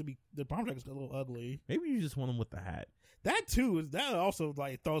problem. It needs to be the bomber jacket's a little ugly. Maybe you just want him with the hat. That too that also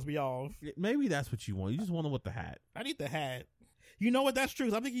like throws me off. Maybe that's what you want. You just want him with the hat. I need the hat. You know what? That's true.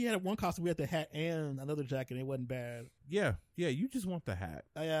 'Cause I think he had one costume. We had the hat and another jacket. And it wasn't bad. Yeah, you just want the hat.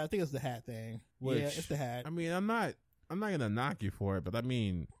 I think it's the hat thing. Which, yeah, it's the hat. I mean, I'm not gonna knock you for it, but I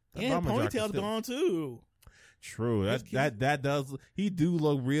mean, the And bomber jacket's ponytail's still- gone too. True. His That does. He do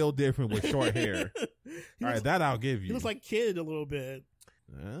look real different with short hair. All right, that I'll give you. He looks like Kid a little bit.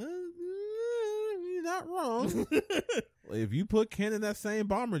 You're not wrong. If you put Ken in that same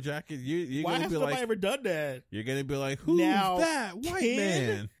bomber jacket, you're Why gonna has be nobody like, ever done that? you're gonna be like, who's Now, that white Ken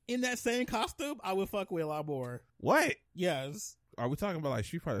man? in that same costume, I would fuck with a lot more. What? Yes. Are we talking about like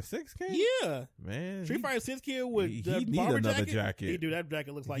Street Fighter 6 Ken? Yeah. Man, Street Fighter 6 Kid with he the need bomber another jacket. jacket. Dude, that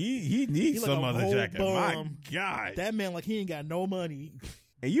jacket looks like he needs like some a other whole jacket. My bum. God. that man like he ain't got no money.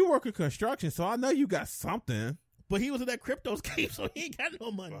 And you work in construction, so I know you got something. But he was in that crypto scheme, so he ain't got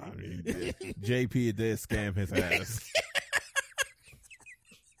no money. I mean, JP did scam his ass.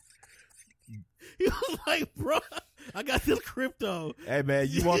 He was like, bro, I got this crypto. Hey man,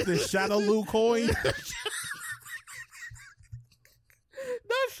 you want this Shadow Lu coin? Not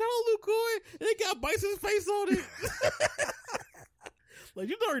Shadow Lu coin. And it got Bison's face on it. Like,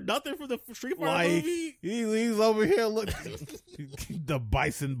 you learned nothing from the Street Fighter Like movie. he's over here looking the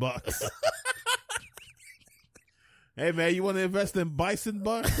Bison Bucks. Hey man, you want to invest in Bison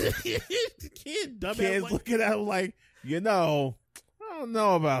Bucks? Kid, dumbass. Kids Like, looking at him like, I don't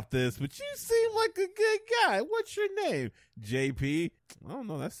know about this, but you seem like a good guy. What's your name? JP. I don't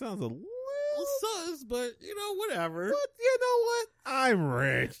know. That sounds a little sus, but whatever. But you know what? I'm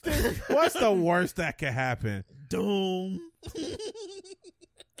rich. What's the worst that could happen? Doom.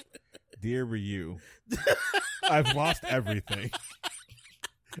 Dear Ryu, I've lost everything.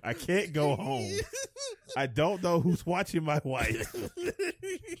 I can't go home. I don't know who's watching my wife. He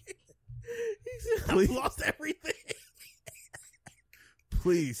said, I've lost everything.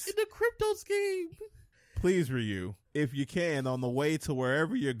 Please. In the crypto scheme. Please, Ryu, if you can, on the way to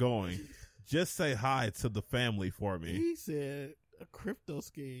wherever you're going, just say hi to the family for me. He said a crypto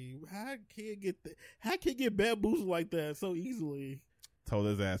scheme. How can get bamboozled like that so easily? Told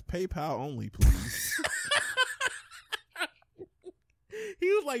his ass, PayPal only, please. He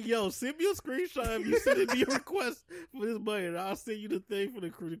was like, yo, send me a screenshot if you send me a request for this money and I'll send you the thing for the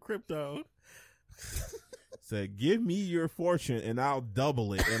crypto. Said, give me your fortune and I'll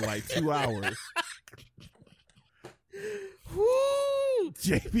double it in like 2 hours. Woo!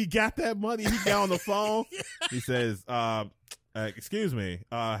 JP got that money. He got on the phone. He says, excuse me,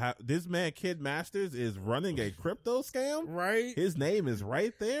 this man Kid Masters is running a crypto scam? Right? His name is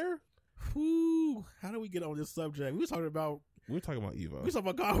right there? Woo! How do we get on this subject? We were talking about We're talking about Evo. We talking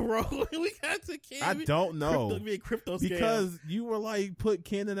about God Roll. We got to Ken. I don't know. Crypto because you were like, put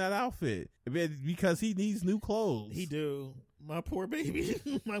Ken in that outfit. Because he needs new clothes. He do. My poor baby.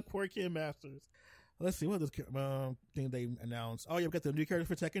 My poor Ken Masters. Let's see what this thing they announced. Oh yeah, we got the new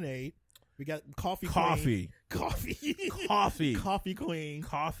character for Tekken 8. We got Coffee Queen. Coffee Queen.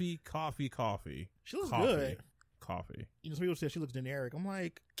 Coffee. She looks good. Coffee. You know, some people say she looks generic. I'm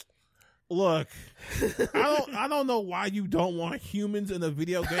like, look, I don't know why you don't want humans in a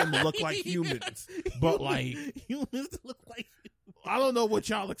video game to look like humans, but like humans to look like. I don't know what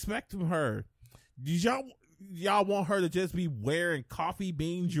y'all expect from her. Did y'all want her to just be wearing coffee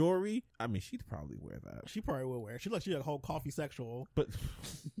bean jewelry? I mean, she'd probably wear that. She probably will wear it. She looks like a whole coffee sexual.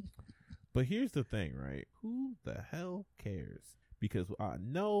 But here's the thing, right? Who the hell cares? Because I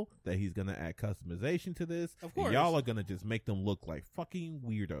know that he's going to add customization to this. Of course. And y'all are going to just make them look like fucking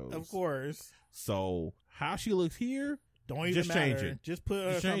weirdos. Of course. So how she looks here, don't even just matter. change it. Just put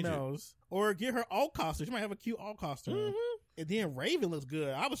her something else. Or get her alt costume. She might have a cute alt costume. Mm-hmm. And then Raven looks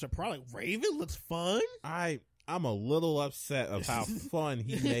good. I was surprised. Like, Raven looks fun. I'm a little upset of how fun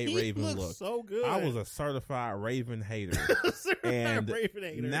he made Raven look. So good. I was a certified Raven hater.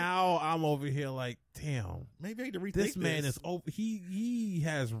 Now I'm over here like, damn. Maybe I need to rethink this man is over. He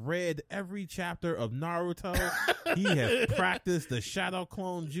has read every chapter of Naruto. He has practiced the shadow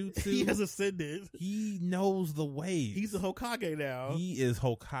clone jutsu. He has ascended. He knows the ways. He's a Hokage now. He is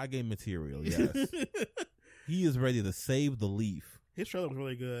Hokage material, yes. He is ready to save the leaf. His trailer was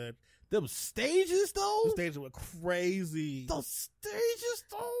really good. Them stages, though? The stages were crazy. The stages,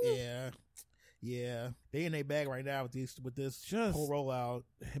 though? Yeah. They in their bag right now with this just whole rollout.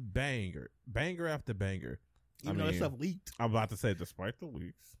 Banger after banger. Even though that stuff leaked. I'm about to say, despite the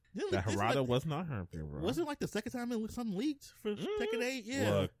leaks, that Harada was not hurting, bro. Wasn't like the second time something leaked for Tekken 8?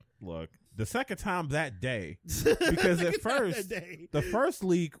 Yeah. Look. The second time that day. Because at first, the first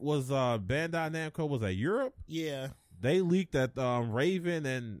leak was Bandai Namco was at Europe. Yeah. They leaked that Raven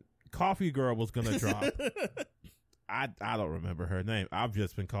and Coffee Girl was gonna drop. I don't remember her name. I've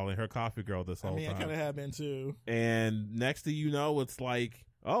just been calling her Coffee Girl this whole time. I kind of have been too. And next thing you know, it's like,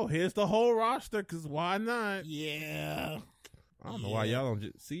 oh, here's the whole roster, because why not? Yeah. I don't know why y'all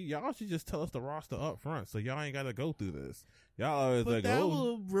don't see. Y'all should just tell us the roster up front, so y'all ain't got to go through this. Y'all always like, that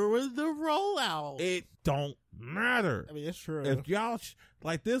will ruin the rollout. It don't matter. I mean, it's true. If y'all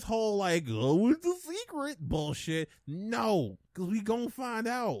like this whole like, oh, it's a secret bullshit. No, because we gonna find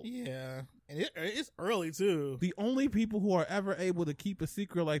out. Yeah, and it's early too. The only people who are ever able to keep a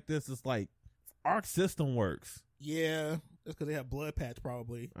secret like this is like Arc System Works. Yeah, that's because they have Blood Patch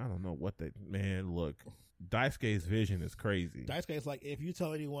probably. I don't know what look. Daisuke's vision is crazy. Daisuke's like, if you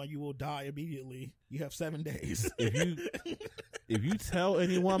tell anyone, you will die immediately. You have 7 days. If you tell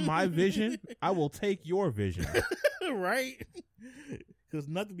anyone my vision, I will take your vision. Right? Because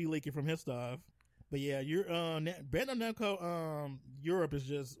nothing be leaking from his stuff. But yeah, you're Bandai Namco Europe is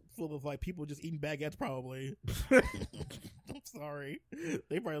just full of like people just eating baguettes probably. I'm sorry.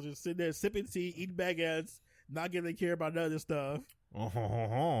 They probably just sitting there sipping tea, eating baguettes, not giving a care about none of this stuff.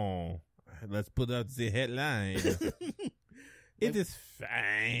 Let's put out the headline. It is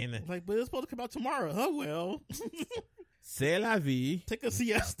fine. Like, but it's supposed to come out tomorrow. Oh well. C'est la vie. Take a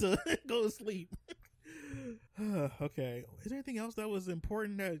siesta. Go to sleep. Okay. Is there anything else that was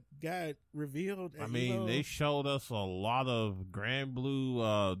important that got revealed? I mean, they showed us a lot of Grand Blue.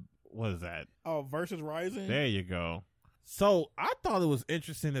 What is that? Oh, Versus Rising. There you go. So I thought it was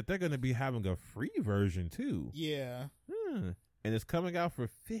interesting that they're going to be having a free version too. Yeah. And it's coming out for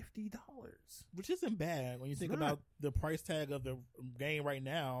 $50, which isn't bad when you think about the price tag of the game right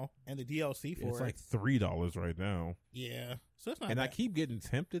now and the DLC for it. It's like $3 right now. Yeah, so it's not. And bad. I keep getting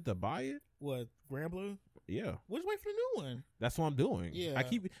tempted to buy it. What, Grand Blue? Yeah. We'll just wait for the new one. That's what I'm doing. Yeah.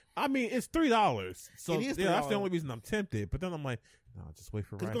 I mean, it's $3. So it is $3. Yeah, that's the only reason I'm tempted. But then I'm like, no, just wait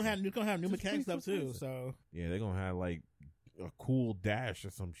for it. It's gonna have new mechanics stuff too. So yeah, they're gonna have like a cool dash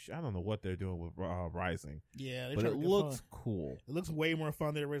or some shit. I don't know what they're doing with Rising. Yeah, but it looks cool. It looks way more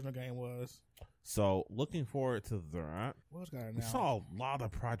fun than the original game was. So looking forward to that. What else got it now? We saw a lot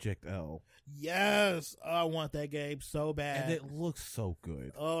of Project L. Yes, I want that game so bad, and it looks so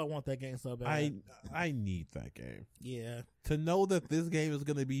good. Oh, I want that game so bad. I need that game. Yeah, to know that this game is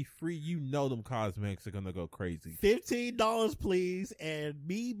going to be free, you know them cosmetics are going to go crazy. $15, please, and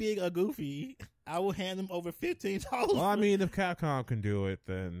me being a goofy, I will hand them over $15. Well, I mean, if Capcom can do it,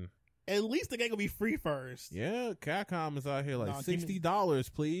 then at least the game will be free first. Yeah, Capcom is out here like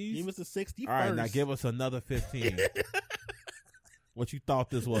 $60, please. Give us the 60 All right, now give us another 15. What you thought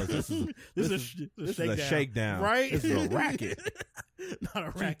this was? This is a shakedown, right? This is a racket. Not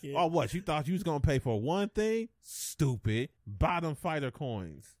a racket. Oh, what? You thought you was gonna pay for one thing? Stupid. Bottom fighter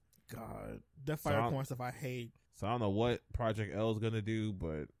coins. God, that fighter coin stuff I hate. So I don't know what Project L is gonna do,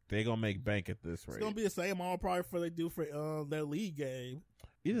 but they gonna make bank at this rate. It's gonna be the same all probably for they do for their league game.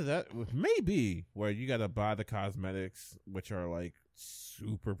 Either that, maybe where you gotta buy the cosmetics, which are like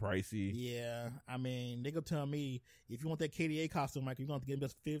super pricey. Yeah, I mean, they gonna tell me if you want that KDA costume, like you're gonna have to give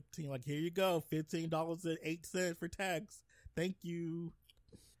us 15. Like here you go, $15.08 for tax. Thank you.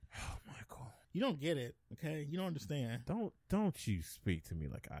 Oh my God. You don't get it, okay? You don't understand. Don't you speak to me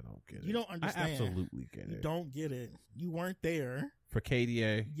like I don't get it. You don't understand. I absolutely get it. You don't get it. You weren't there. For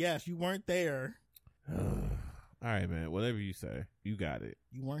KDA? Yes, you weren't there. All right, man. Whatever you say. You got it.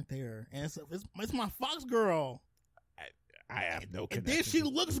 You weren't there. And it's my Fox girl. I have no connection. And then she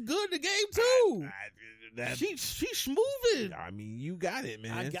looks good in the game, too. She's smoothing. I mean, you got it,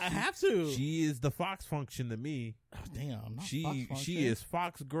 man. I have to. She is the Fox function to me. Oh, damn. Not she Fox function. is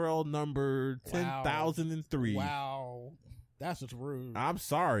Fox girl number 10,003. Wow. That's just rude. I'm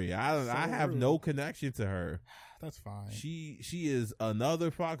sorry. I have no connection to her. That's fine. She is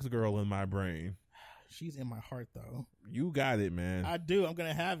another Fox girl in my brain. She's in my heart, though. You got it, man. I do. I'm going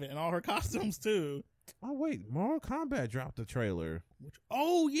to have it. And all her costumes, too. Oh, wait. Mortal Kombat dropped a trailer.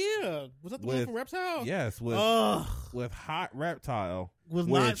 Oh, yeah. Was that the one from Reptile? Yes. With Hot Reptile. Was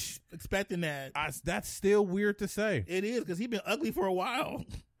not expecting that. That's still weird to say. It is, because he's been ugly for a while.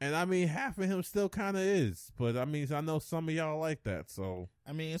 And I mean, half of him still kind of is. But I mean, I know some of y'all like that, so.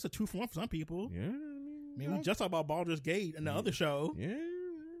 I mean, it's a 2-for-1 for some people. Yeah. I mean, we just talked about Baldur's Gate in the other show. Yeah.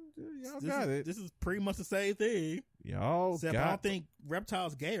 Y'all got it. This is pretty much the same thing. Y'all Except I don't think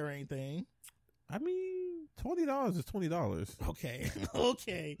Reptile's gay or anything. I mean, $20 is $20. Okay.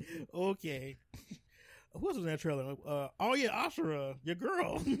 Who else was in that trailer? Oh yeah, Ashura, your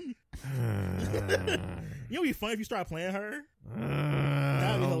girl. You know, it'd be fun if you start playing her.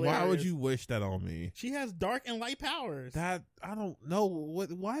 That'd be hilarious. Why would you wish that on me? She has dark and light powers. That I don't know.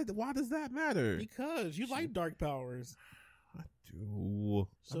 Why does that matter? Because you like dark powers. I do.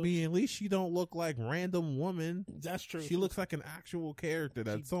 So, I mean, at least she don't look like random woman. That's true. She looks like an actual character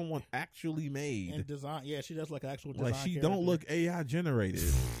that someone actually made. And design. Yeah, she does look like actual design. Like she character. don't look AI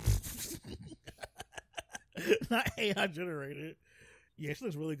generated. Not AI generated. Yeah, she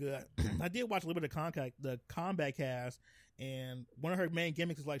looks really good. I did watch a little bit of the Combat Cast, and one of her main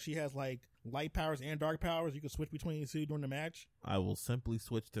gimmicks is like she has like light powers and dark powers. You can switch between the two during the match. I will simply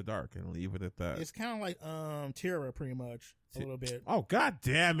switch to dark and leave it at that. It's kind of like Tira, pretty much a little bit. Oh God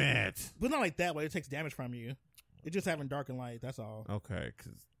damn it! But not like that, but it takes damage from you. It's just having dark and light. That's all. Okay,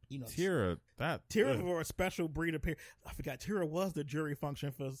 because you know, Tira for a special breed of. I forgot Tira was the jury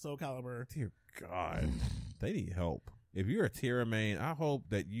function for Soul Calibur. Dear God, they need help. If you're a Tira main, I hope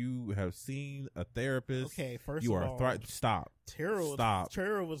that you have seen a therapist. Okay, first you of are all, stop. Tira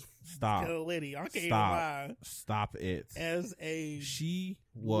was stop. Lady. I can't even lie. Stop it. She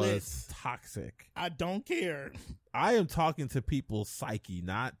was toxic. I don't care. I am talking to people's psyche,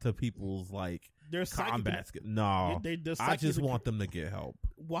 not to people's like their combat skill. No, I just want them to get help.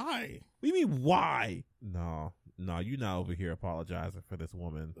 Why? What do you mean why? No, you're not over here apologizing for this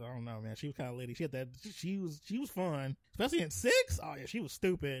woman. I don't know, man. She was kind of litty. She had that. She was fun, especially in 6. Oh yeah, she was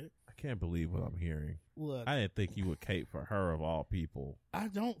stupid. I can't believe what I'm hearing. Look, I didn't think you would cape for her of all people. I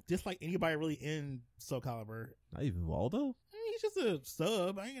don't dislike anybody really in Soul Calibur. Not even Waldo. I mean, he's just a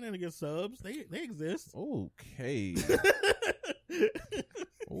sub. I ain't gonna get subs. They exist. Okay.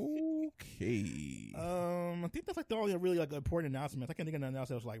 Okay. I think that's like the only really like important announcements. I can't think of nothing else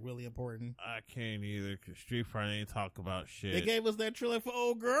that was like really important. I can't either because Street Fighter ain't talk about shit. They gave us that trailer for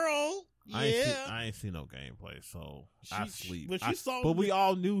old girl. Yeah, I ain't seen no gameplay, so I sleep. But we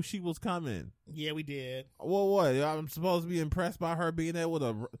all knew she was coming. Yeah, we did. Well, what? I'm supposed to be impressed by her being able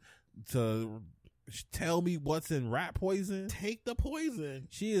to tell me what's in rat poison. Take the poison.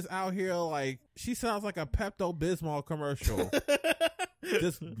 She is out here like she sounds like a Pepto-Bismol commercial.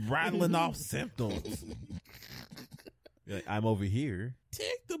 Just rattling off symptoms. Like, I'm over here.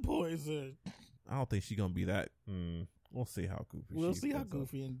 Take the poison. I don't think she's gonna be that. We'll see how goofy. We'll see how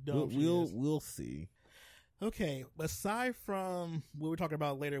goofy and dumb she is. We'll see. Okay, aside from what we're talking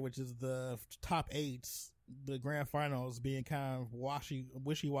about later, which is the top 8s, the grand finals being kind of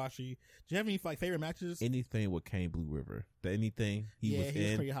wishy-washy. Do you have any like favorite matches? Anything with Kane Blue River. Anything he was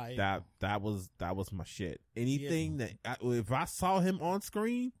in, pretty hype. that was my shit. Anything that if I saw him on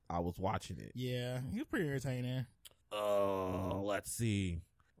screen, I was watching it. Yeah, he was pretty entertaining. Let's see.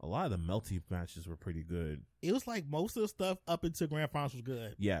 A lot of the Melty matches were pretty good. It was like most of the stuff up into grand finals was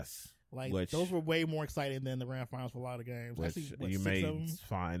good. Yes. Like those were way more exciting than the grand finals for a lot of games. Which you may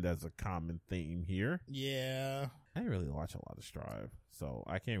find as a common theme here. Yeah. I didn't really watch a lot of Strive, so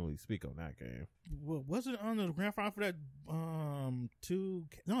I can't really speak on that game. Well, was it on the grand final for that?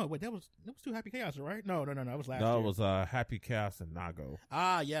 That was two Happy Chaos, right? No, it was last year. No, it was Happy Chaos and Nago.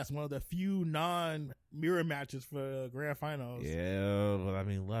 Ah, yes, one of the few non-mirror matches for grand finals. Yeah, but I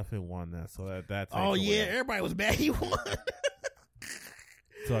mean, Leffen won that, so that. Oh yeah, everybody was mad he won.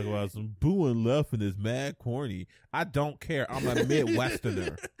 Talk about some booing Leffen is mad corny. I don't care. I'm a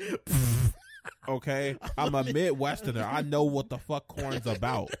Midwesterner. Okay, I'm a Midwesterner. I know what the fuck corn's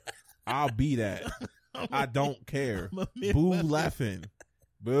about. I'll be that. I don't care. Boo Leffen.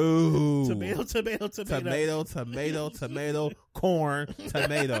 Boo. Tomato. Corn,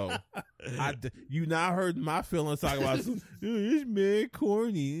 tomato. You not heard my feelings talking about some, it's mad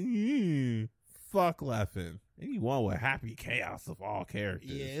corny. Fuck Leffen. And you want with Happy Chaos of all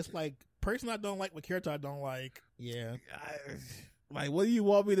characters. Yeah, it's like person I don't like, what character I don't like. Yeah. Like, what do you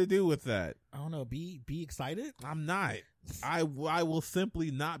want me to do with that? I don't know. Be excited? I'm not. I will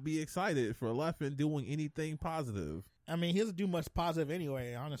simply not be excited for Leffen doing anything positive. I mean, he doesn't do much positive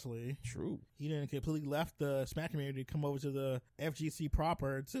anyway, honestly. True. He didn't completely left the Smack community to come over to the FGC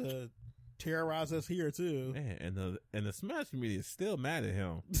proper to terrorize us here too. Man, and the Smash community is still mad at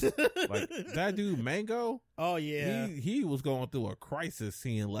him. Like that dude Mango. Oh yeah, he was going through a crisis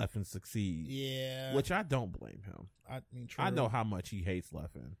seeing Leffen succeed. Yeah, which I don't blame him. I mean, true. I know how much he hates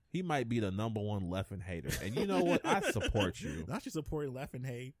Leffen. He might be the #1 Leffen hater, and you know what? I support you. Not you supporting Leffen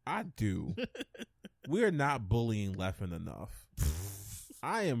hate. I do. We're not bullying Leffen enough.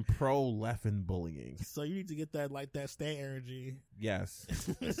 I am pro Leffen bullying. So you need to get that stan energy. Yes.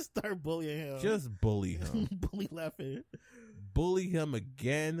 Start bullying him. Just bully him. Bully Leffen. Bully him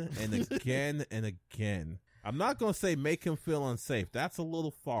again and again and again. I'm not going to say make him feel unsafe. That's a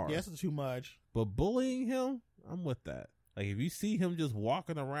little far. Yeah, that's too much. But bullying him, I'm with that. Like if you see him just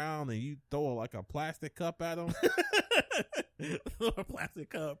walking around and you throw like a plastic cup at him. Throw a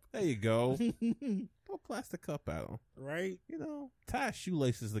plastic cup. There you go. Throw a plastic cup at him. Right? You know, tie his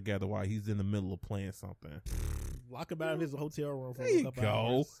shoelaces together while he's in the middle of playing something. Lock him out of his hotel room for there a couple you go.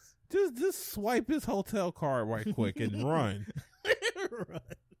 hours. Just swipe his hotel card right quick and run. Run.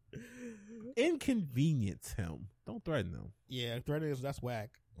 Inconvenience him. Don't threaten him. Yeah, threatening that's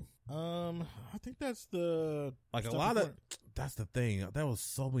whack. I think that's the like a lot of. That's the thing. There was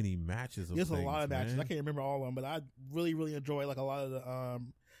so many matches. There's a lot of matches. I can't remember all of them, but I really, really enjoyed like a lot of the.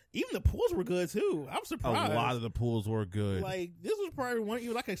 Even the pools were good too. I'm surprised. A lot of the pools were good. Like this was probably one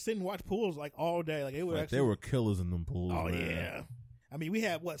you could sit and watch pools like all day. Like it was there were killers in them pools. Oh man. yeah. I mean, we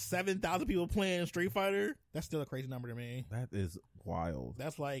had 7,000 people playing Street Fighter. That's still a crazy number to me. That is wild.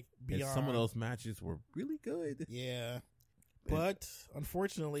 That's like beyond. And some of those matches were really good. Yeah. But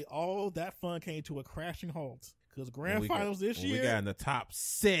unfortunately, all that fun came to a crashing halt because grand finals this year. We got in the top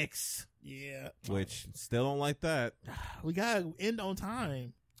 6. Yeah. Which still don't like that. We got to end on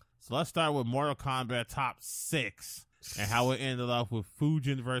time. So let's start with Mortal Kombat top 6 and how it ended up with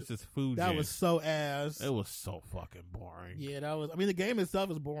Fujin versus Fujin. That was so ass. It was so fucking boring. Yeah, that was. I mean, the game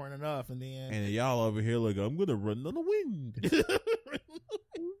itself is boring enough, and then y'all over here like, I'm gonna run on the wind.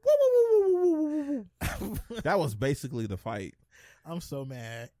 That was basically the fight. I'm so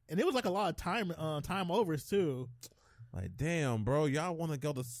mad, and it was like a lot of time overs too. Like, damn, bro, y'all want to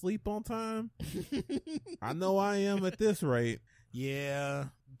go to sleep on time? I know I am at this rate. Yeah,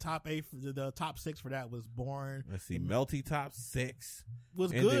 top 8, the top 6 for that was boring. Let's see, Melty top 6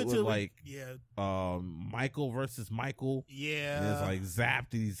 was good too. Like, yeah, Michael versus Michael. Yeah, and it's like zap,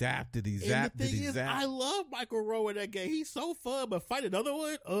 did he zap? And the thing is, I love Michael Rowe in that game. He's so fun, but fight another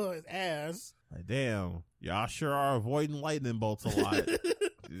one, his ass. Like, damn, y'all sure are avoiding lightning bolts a lot.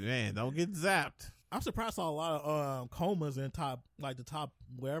 Man, don't get zapped. I'm surprised I saw a lot of comas in the top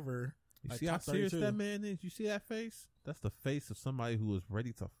wherever. You like see how serious 32. that man is? You see that face? That's the face of somebody who is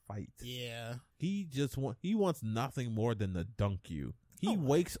ready to fight. Yeah. He wants nothing more than to dunk you. He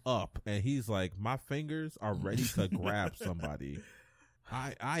wakes up and he's like, my fingers are ready to grab somebody.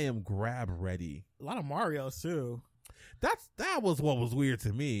 I am grab ready. A lot of Marios too. That was what was weird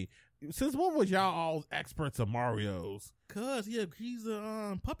to me. Since when was y'all all experts of Mario's? Cause he's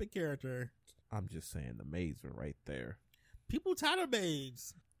a puppet character. I'm just saying the maids were right there. People tired of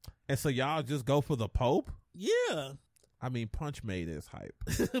maids. And so y'all just go for the Pope? Yeah. I mean, Punch Maid is hype.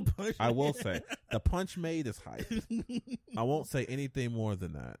 I will say the Punch Maid is hype. I won't say anything more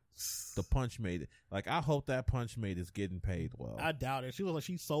than that. The Punch Maid, like, I hope that Punch Maid is getting paid well. I doubt it. She was like,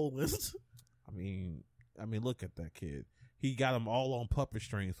 she's soulless. I mean, look at that kid. He got them all on puppet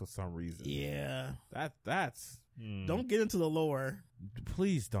strings for some reason. Yeah. That's. Don't get into the lore.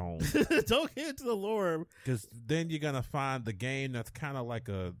 Please don't. Don't get into the lore. Because then you're going to find the game that's kind of like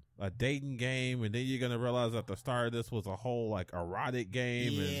a dating game, and then you're going to realize at the start of this was a whole like erotic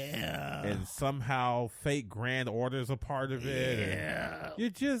game, and somehow fake grand orders a part of it. Yeah. You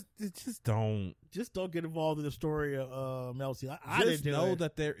just don't. Just don't get involved in the story of Melty. I Just didn't know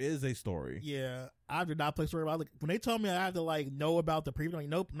that there is a story. Yeah, I did not play story about it. When they told me I had to like know about the preview, I'm like,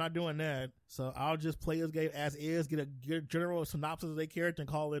 nope, I'm not doing that. So I'll just play this game as is, get a general synopsis of their character, and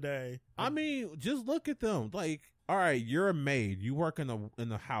call it a day. I mean, just look at them. Like, all right, you're a maid. You work in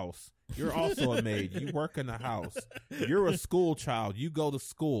the house. You're also a maid. You work in the house. You're a school child. You go to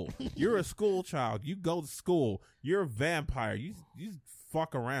school. You're a school child. You go to school. You're a vampire. You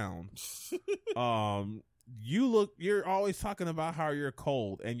fuck around. You're always talking about how you're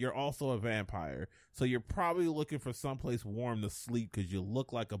cold, and you're also a vampire. So you're probably looking for someplace warm to sleep because you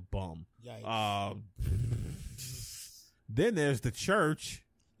look like a bum. Yikes. Then there's the church.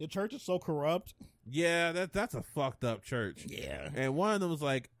 The church is so corrupt. Yeah, that's a fucked up church. Yeah. And one of them was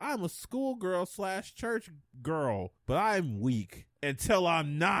like, I'm a schoolgirl / church girl, but I'm weak until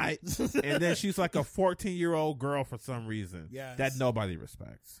I'm not. And then she's like a 14-year-old girl for some reason. Yes. That nobody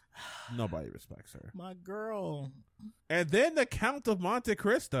respects. Nobody respects her. My girl. And then the Count of Monte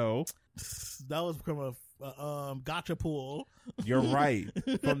Cristo. That was from a gotcha pool. You're right.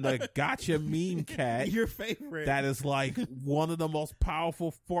 From the gotcha meme cat. Your favorite. That is like one of the most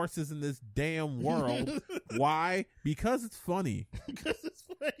powerful forces in this damn world. Why? Because it's funny. Because it's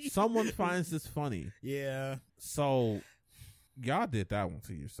funny. Someone finds this funny. Yeah. So y'all did that one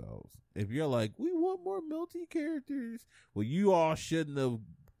to yourselves. If you're like, we want more Melty characters, well, you all shouldn't have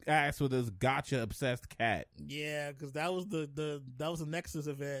asked for this gotcha obsessed cat. Yeah, because that was the Nexus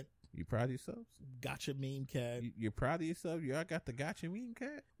event. You proud of yourselves? Gotcha meme cat. You're proud of yourself? Y'all got the gotcha meme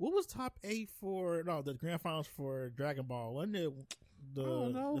cat? What was top 8 for the grand finals for Dragon Ball? Wasn't it I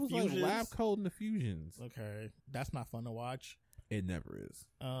don't know. It was like Lab Code and the Fusions. Okay, that's not fun to watch. It never is.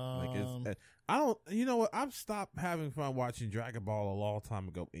 I don't. You know what? I've stopped having fun watching Dragon Ball a long time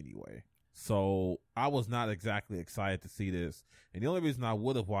ago anyway. So I was not exactly excited to see this. And the only reason I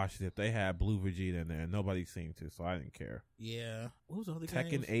would have watched it if they had Blue Vegeta in there, and nobody seemed to, so I didn't care. Yeah. What was the other Tekken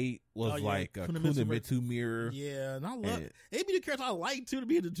games? 8 was like a Kunimitsu mirror. Yeah, and I love it. Be the characters I like too to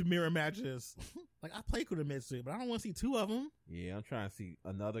be in the 2 mirror matches. Like I play Kunimitsu, but I don't want to see 2 of them. Yeah, I'm trying to see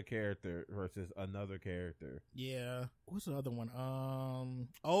another character versus another character. Yeah. What's the other one?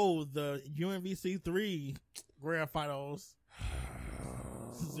 The UNVC 3 grand finals.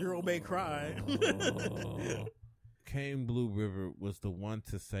 Zero May Cry. King Blue River was the one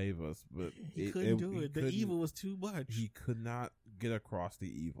to save us, but he couldn't do it. The evil was too much. He could not get across the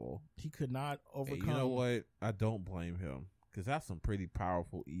evil. He could not overcome. And you know what? I don't blame him because that's some pretty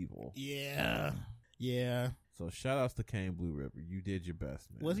powerful evil. Yeah. Yeah. So shout outs to King Blue River. You did your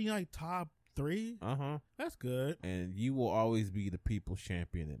best, man. Was he like top 3? That's good. And you will always be the people's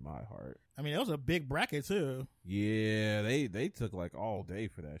champion in my heart. I mean, that was a big bracket too. Yeah, they took like all day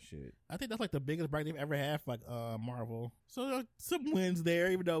for that shit. I think that's like the biggest bracket they've ever had for like Marvel. So some wins there,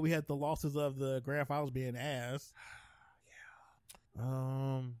 even though we had the losses of the grand finals being ass.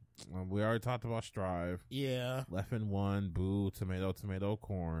 Yeah. We already talked about Strive. Yeah. Leffen won. Boo. Tomato,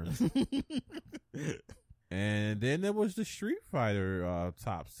 corn. And then there was the Street Fighter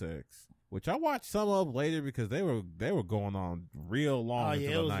top 6. Which I watched some of later because they were going on real long into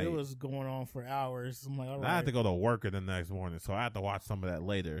the night. It was going on for hours. I'm like, all right. I had to go to work the next morning, so I had to watch some of that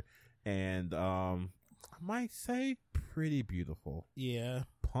later. And I might say pretty beautiful. Yeah.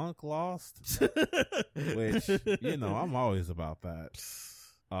 Punk lost, which, you know, I'm always about that.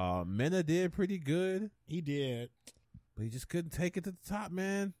 Mena did pretty good. He did. But he just couldn't take it to the top,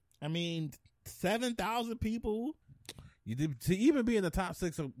 man. I mean, 7,000 people. You did, to even be in the top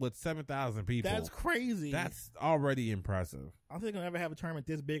 6 with 7,000 people. That's crazy. That's already impressive. I don't think I'll ever have a tournament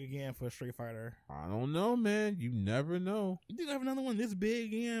this big again for Street Fighter. I don't know, man. You never know. You think I have another one this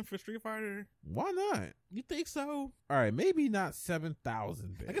big again for Street Fighter? Why not? You think so? All right, maybe not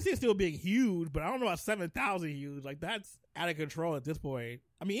 7,000 big. I can see it still being huge, but I don't know about 7,000 huge. Like, that's out of control at this point.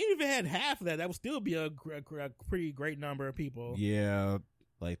 I mean, even if it had half of that, that would still be a pretty great number of people. Yeah.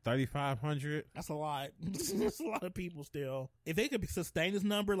 Like 3,500. That's a lot. That's a lot of people still. If they could sustain this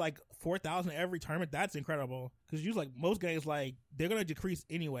number, like 4,000 every tournament, that's incredible. Because usually, like most games, like they're gonna decrease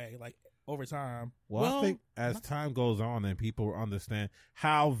anyway, like over time. Well, I think as time goes on and people understand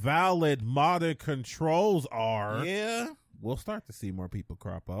how valid modern controls are, we'll start to see more people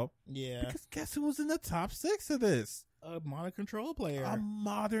crop up. Yeah. Because guess who was in the top 6 of this? A modern control player. A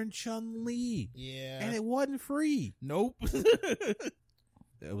modern Chun-Li. Yeah. And it wasn't free. Nope.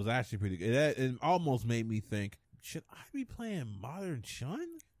 It was actually pretty good. It almost made me think should I be playing Modern Chun?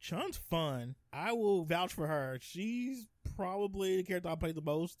 Chun's fun. I will vouch for her. She's probably the character I played the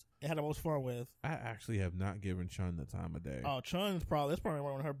most and had the most fun with. I actually have not given Chun the time of day. Oh, that's probably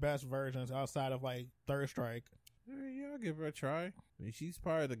one of her best versions outside of like Third Strike. Yeah, I'll give her a try. I mean, she's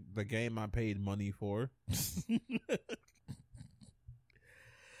part of the game I paid money for.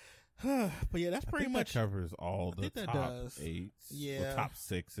 But yeah, that's pretty much that covers all the top 8s. Yeah, top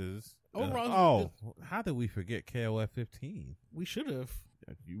 6s. Overall, how did we forget KOF 15? We should have.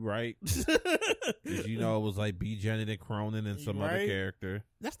 You right? Because you know it was like B. Janet and Cronin and some other character.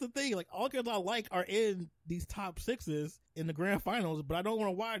 That's the thing. Like all characters I like are in these top 6s in the grand finals, but I don't want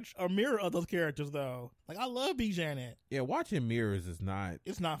to watch a mirror of those characters though. Like I love B. Janet. Yeah, watching mirrors is not.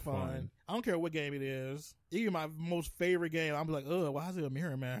 It's not fun. I don't care what game it is. Even my most favorite game, I'm like, oh, why is it a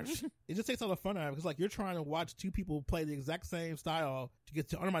mirror match? It just takes all the fun out of it. Because like you're trying to watch two people play the exact same style to get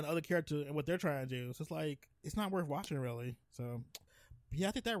to undermine the other character and what they're trying to do. So it's like it's not worth watching really. So. Yeah,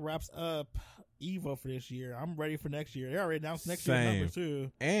 I think that wraps up EVO for this year. I'm ready for next year. They already announced next year's numbers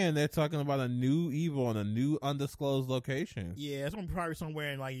too. And they're talking about a new EVO on a new undisclosed location. Yeah, it's gonna be probably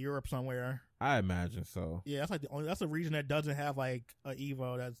somewhere in like Europe somewhere. I imagine so. Yeah, that's a region that doesn't have like a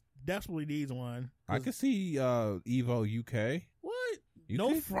EVO that desperately needs one. I could see EVO UK. What? UK?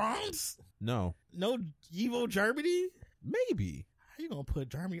 No France? No EVO Germany? Maybe. How you gonna put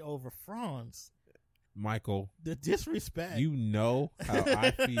Germany over France? Michael, the disrespect. You know how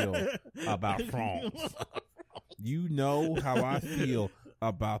I feel about France. You know how I feel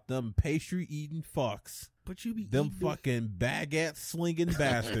about them pastry eating fucks. But you be them fucking baguette slinging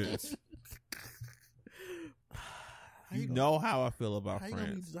bastards. You know how I feel about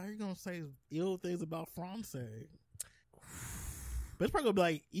France. How you gonna say ill things about France? But it's probably gonna be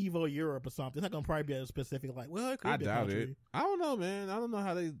like EVO Europe or something. It's not gonna probably be a specific like. Well, it could I be doubt a it. I don't know, man. I don't know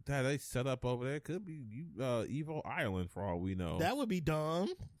how they set up over there. It could be EVO Ireland for all we know. That would be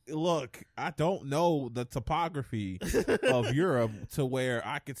dumb. Look, I don't know the topography of Europe to where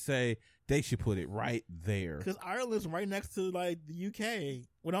I could say they should put it right there. Because Ireland's right next to like the UK.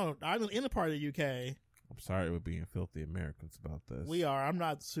 Well, no, Ireland's in the part of the UK. I'm sorry we're being filthy Americans about this. We are. I'm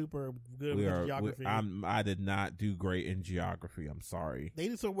not super good with geography. I did not do great in geography. I'm sorry. They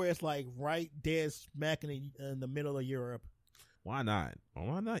need somewhere it's like right dead smack in the middle of Europe. Why not?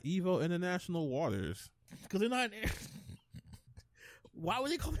 Why not EVO International Waters? Because they're not. Why would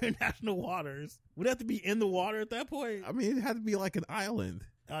they call it International Waters? Would it have to be in the water at that point? I mean, it had to be like an island.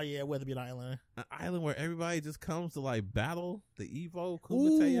 Oh yeah, it would have to be an island. An island where everybody just comes to like battle the EVO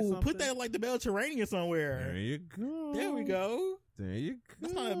Kumite or something. Put that like the Mediterranean somewhere. There you go. There we go. There you go.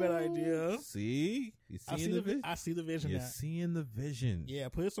 That's not a bad idea. See? You seeing the vision? I see the vision. You're seeing the vision. Yeah,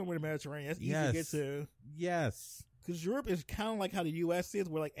 put it somewhere in the Mediterranean. That's easy to get to. Yes. Because Europe is kind of like how the U.S. is,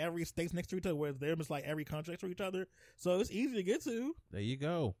 where like every state's next to each other, where they're just like every country next to each other. So it's easy to get to. There you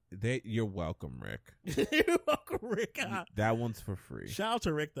go. You're welcome, Rick. You're welcome, Rick. That one's for free. Shout out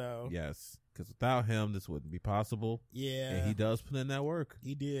to Rick, though. Yes. Because without him, this wouldn't be possible. Yeah. And he does put in that work.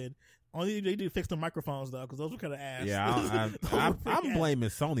 He did. Only they did fix the microphones, though, because those were kind of ass. Yeah, I'm blaming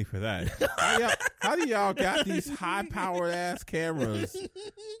Sony for that. How do y'all got these high-powered ass cameras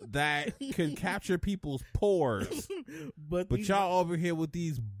that can capture people's pores, but y'all over here with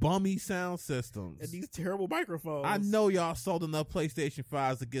these bummy sound systems and these terrible microphones? I know y'all sold enough PlayStation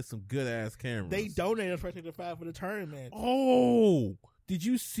 5s to get some good-ass cameras. They donated PlayStation 5 for the tournament. Oh! Did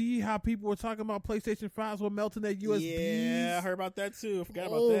you see how people were talking about PlayStation 5s were melting their USBs? Yeah, I heard about that too. I forgot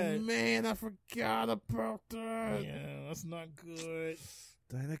about that. Oh man, I forgot about that. Yeah, that's not good.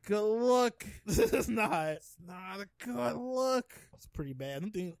 That ain't a good look. It's not. It's not a good look. It's pretty bad.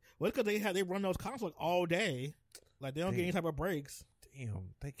 Well, because they run those consoles all day. Like they don't get any type of breaks.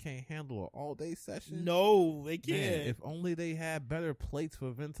 Damn, they can't handle an all-day session? No, they can't. Man, if only they had better plates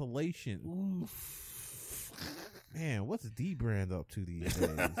for ventilation. Oof. Man, what's D-Brand up to these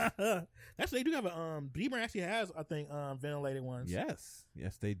days? Actually, they do have a D-Brand actually has, I think, ventilated ones. Yes,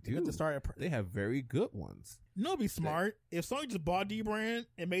 they do. They have very good ones. You know, it'd be smart if Sony just bought D-Brand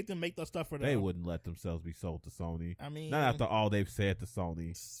and made them make the stuff for them. They wouldn't let themselves be sold to Sony. I mean, not after all they've said to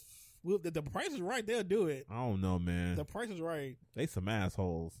Sony. Well, the price is right, they'll do it. I don't know, man. The price is right. They some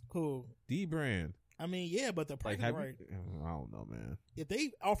assholes. Cool. D-Brand. I mean, yeah, but the price is right. I don't know, man. If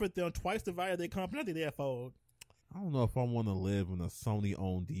they offered them twice the value of their company, I think they'd fold. I don't know if I want to live in a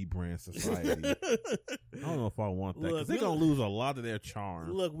Sony-owned D-Brand society. I don't know if I want that, because they're going to lose a lot of their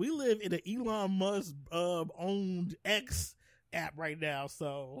charm. Look, we live in an Elon Musk owned X app right now,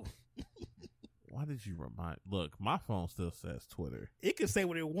 so... Why did you remind? Look, my phone still says Twitter. It can say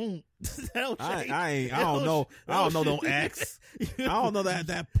what it won't. I don't know. I don't know. Don't X. I don't know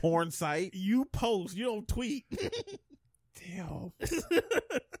that porn site. You post. You don't tweet. Damn.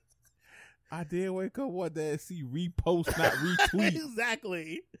 I did wake up one day and see repost, not retweet.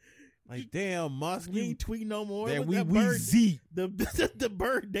 Exactly. Like, damn, Musk. You ain't tweet no more. That we zeet. The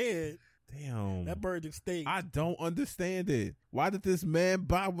bird dead. Damn. That bird extinct. I don't understand it. Why did this man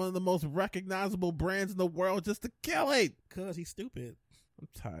buy one of the most recognizable brands in the world just to kill it? Because he's stupid. I'm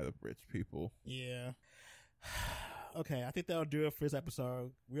tired of rich people. Yeah. Okay, I think that'll do it for this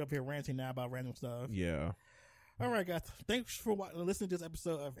episode. We're up here ranting now about random stuff. Yeah. All right, guys. Thanks for listening to this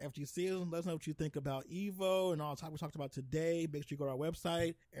episode of FGC. Let us know what you think about Evo and all the topics we talked about today. Make sure you go to our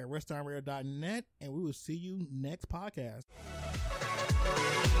website at restaurantware.net, and we will see you next podcast.